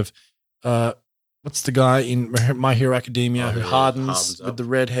like sort of, what's the guy in My Hero Academia who hardens with up. the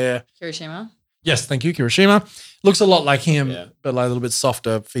red hair? Kirishima. Yes, thank you, Kirishima. Looks a lot like him, Yeah. but like a little bit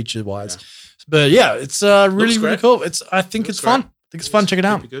softer feature wise. But yeah, it's really, really great. cool. I think it's fun. I think it's fun. Check it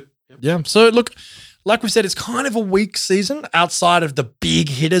out. Be good. Yep. Yeah. So look, like we said, it's kind of a weak season outside of the big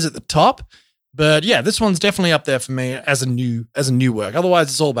hitters at the top. But yeah, this one's definitely up there for me as a new work. Otherwise,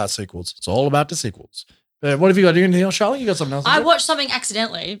 it's all about sequels. It's all about the sequels. What have you got? Do anything else, Charlotte? You got something else? I watched something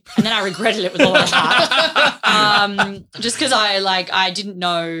accidentally, and then I regretted it with all my heart. Just because I didn't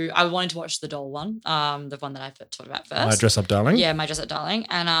know, I wanted to watch the doll one, the one that I talked about first. My Dress Up Darling. Yeah, My Dress Up Darling.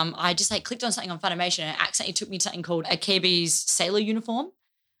 And I just clicked on something on Funimation, and it accidentally took me to something called Akebi's sailor uniform.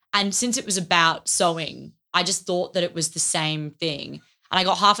 And since it was about sewing, I just thought that it was the same thing. And I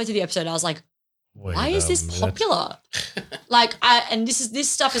got halfway through the episode, I was like, why is this popular? And this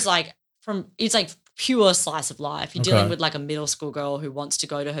stuff is it's like pure slice of life. You're dealing with like a middle school girl who wants to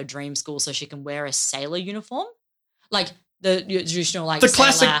go to her dream school so she can wear a sailor uniform. Like the traditional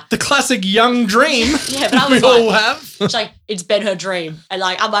the classic young dream. Yeah, but I was we all have. She's like, it's been her dream. And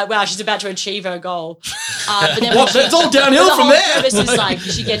I'm like, wow, she's about to achieve her goal. But then it's all downhill from there. This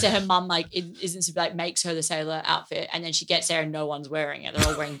is she gets to her mum, makes her the sailor outfit, and then she gets there and no one's wearing it. They're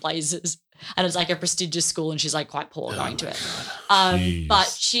all wearing blazers. and it's like a prestigious school, and she's like quite poor going to it. Jeez.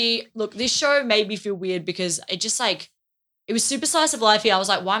 But this show made me feel weird because it just like it was super slice of life. I was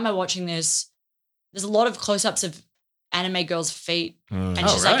like, why am I watching this? There's a lot of close-ups of anime girls' feet, and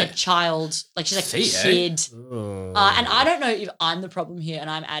she's like a child, like she's like Feet, a kid. And I don't know if I'm the problem here, and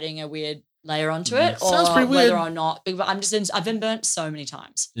I'm adding a weird layer onto it, Sounds or pretty weird. whether or not. But I've been burnt so many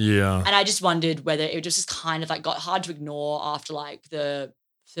times, Yeah. and I just wondered whether it just kind of like got hard to ignore after like the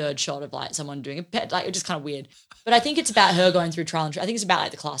third shot of like someone doing a pet, like it was just kind of weird. But I think it's about her going through trial and tribulation. I think it's about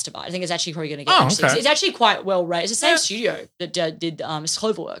like the class divide. I think it's actually probably going to get interesting. okay. It's actually quite well rated. It's the same studio that did it's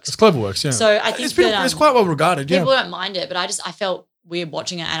Cloverworks. It's Cloverworks, yeah. So I think it's quite well regarded, yeah. people don't mind it, but I felt weird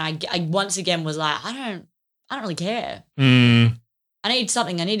watching it, and I once again was like, I don't really care. Mm, I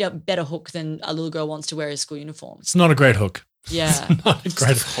need a better hook than a little girl wants to wear a school uniform. it's not a great hook. Yeah. Not a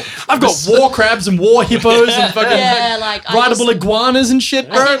great hook. I've got war crabs and war hippos and fucking Yeah, like rideable iguanas and shit,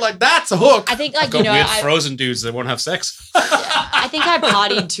 bro. think- Like that's a hook. I think like Got weird I frozen dudes that won't have sex. I think I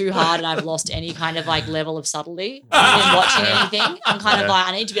partied too hard and I've lost any kind of like level of subtlety in watching anything. I'm kind of like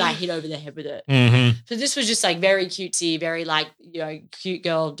I need to be like hit over the head with it. Mm-hmm. So this was just like very cutesy, very like cute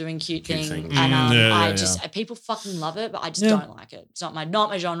girl doing cute Cute thing, thing. and people fucking love it, but I just Yeah. don't like it. It's not my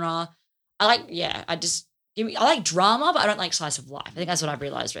genre. I like drama, but I don't like slice of life. I think that's what I've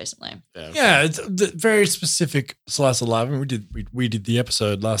realized recently. Yeah, it's the very specific slice of life. I mean, we did the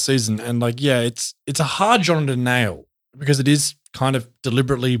episode last season, and like, yeah, it's a hard genre to nail because it is kind of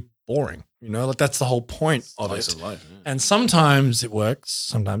deliberately boring. You know, like that's the whole point of Slice it. of life. Yeah. And sometimes it works,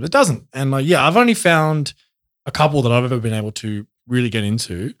 sometimes it doesn't. And like, yeah, I've only found a couple that I've ever been able to really get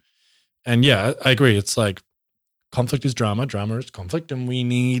into. And yeah, I agree. It's like conflict is drama, drama is conflict, and we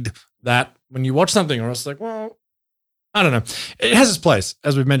need that when you watch something, or else like, well, I don't know. It has its place,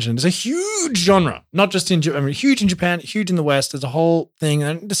 as we've mentioned. It's a huge genre, not just huge in Japan, huge in the West. There's a whole thing,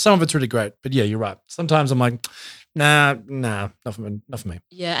 and some of it's really great. But yeah, you're right. Sometimes I'm like, nah, not for me.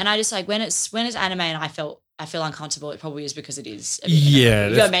 Yeah, and I just like when it's anime and I feel uncomfortable, it probably is because it is. Yeah,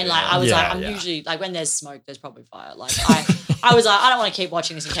 You know what I mean? Like I was yeah, like, I'm yeah. usually like when there's smoke, there's probably fire. Like I was like, I don't want to keep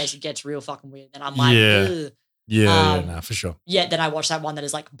watching this in case it gets real fucking weird. And I'm like, Yeah. ugh. Yeah, for sure. Yeah, then I watched that one that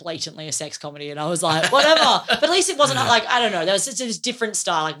is like blatantly a sex comedy, and I was like, whatever. But at least it wasn't like I don't know. There was just a different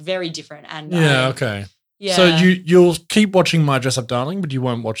style, like very different. And Yeah, okay. yeah. So you'll keep watching My Dress Up Darling, but you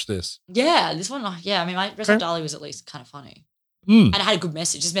won't watch this. yeah, this one, yeah. I mean, my Dress Up Darling was at least kind of funny, Mm. and it had a good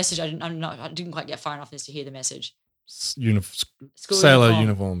message. This message, I didn't quite get far enough in this to hear the message. School Sailor uniform.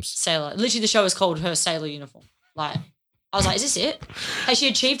 uniforms. Sailor. Literally, the show is called Her Sailor Uniform. Like, I was like, is this it? Hey, she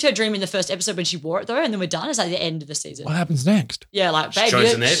achieved her dream in the first episode when she wore it, though, and then we're done. It's like the end of the season. What happens next? Yeah, like, baby.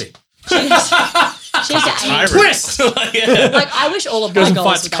 Joins the Navy. She's Pirate. Twist! like, I wish all of my Goes and goals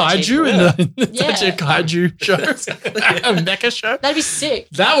fights were that kaiju achievable. in the actually a kaiju show, a mecha show. That'd be sick.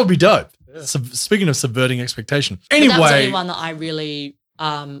 That would be dope. Speaking of subverting expectation. But that was the Anyway, only one that I really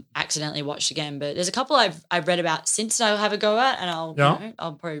accidentally watched again. But there's a couple I've read about since I'll have a go at, and I'll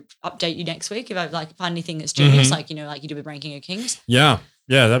probably update you next week if I find anything that's genius, like you did with Ranking of Kings. yeah,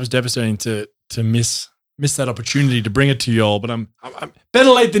 that was devastating to miss that opportunity to bring it to y'all. But I'm better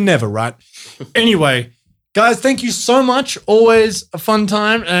late than never, right? Anyway, guys, thank you so much. Always a fun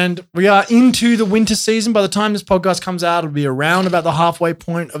time, and we are into the winter season. By the time this podcast comes out, it'll be around about the halfway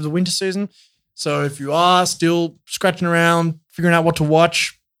point of the winter season. So if you are still scratching around, figuring out what to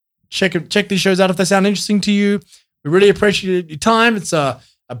watch, check these shows out if they sound interesting to you. We really appreciate your time. It's a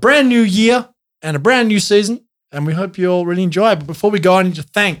brand new year and a brand new season, and we hope you all really enjoy it. But before we go, I need to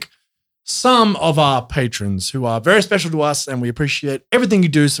thank some of our patrons who are very special to us, and we appreciate everything you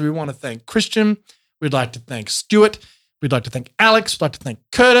do. So we want to thank Christian. We'd like to thank Stuart. We'd like to thank Alex. We'd like to thank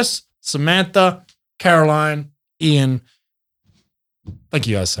Curtis, Samantha, Caroline, Ian. Thank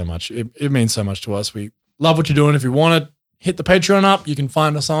you guys so much. It means so much to us. We love what you're doing. If you want to hit the Patreon up, you can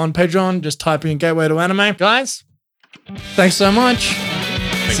find us on Patreon. Just type in Gateway to Anime. Guys, thanks so much.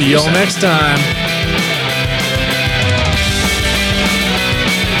 See you all next time.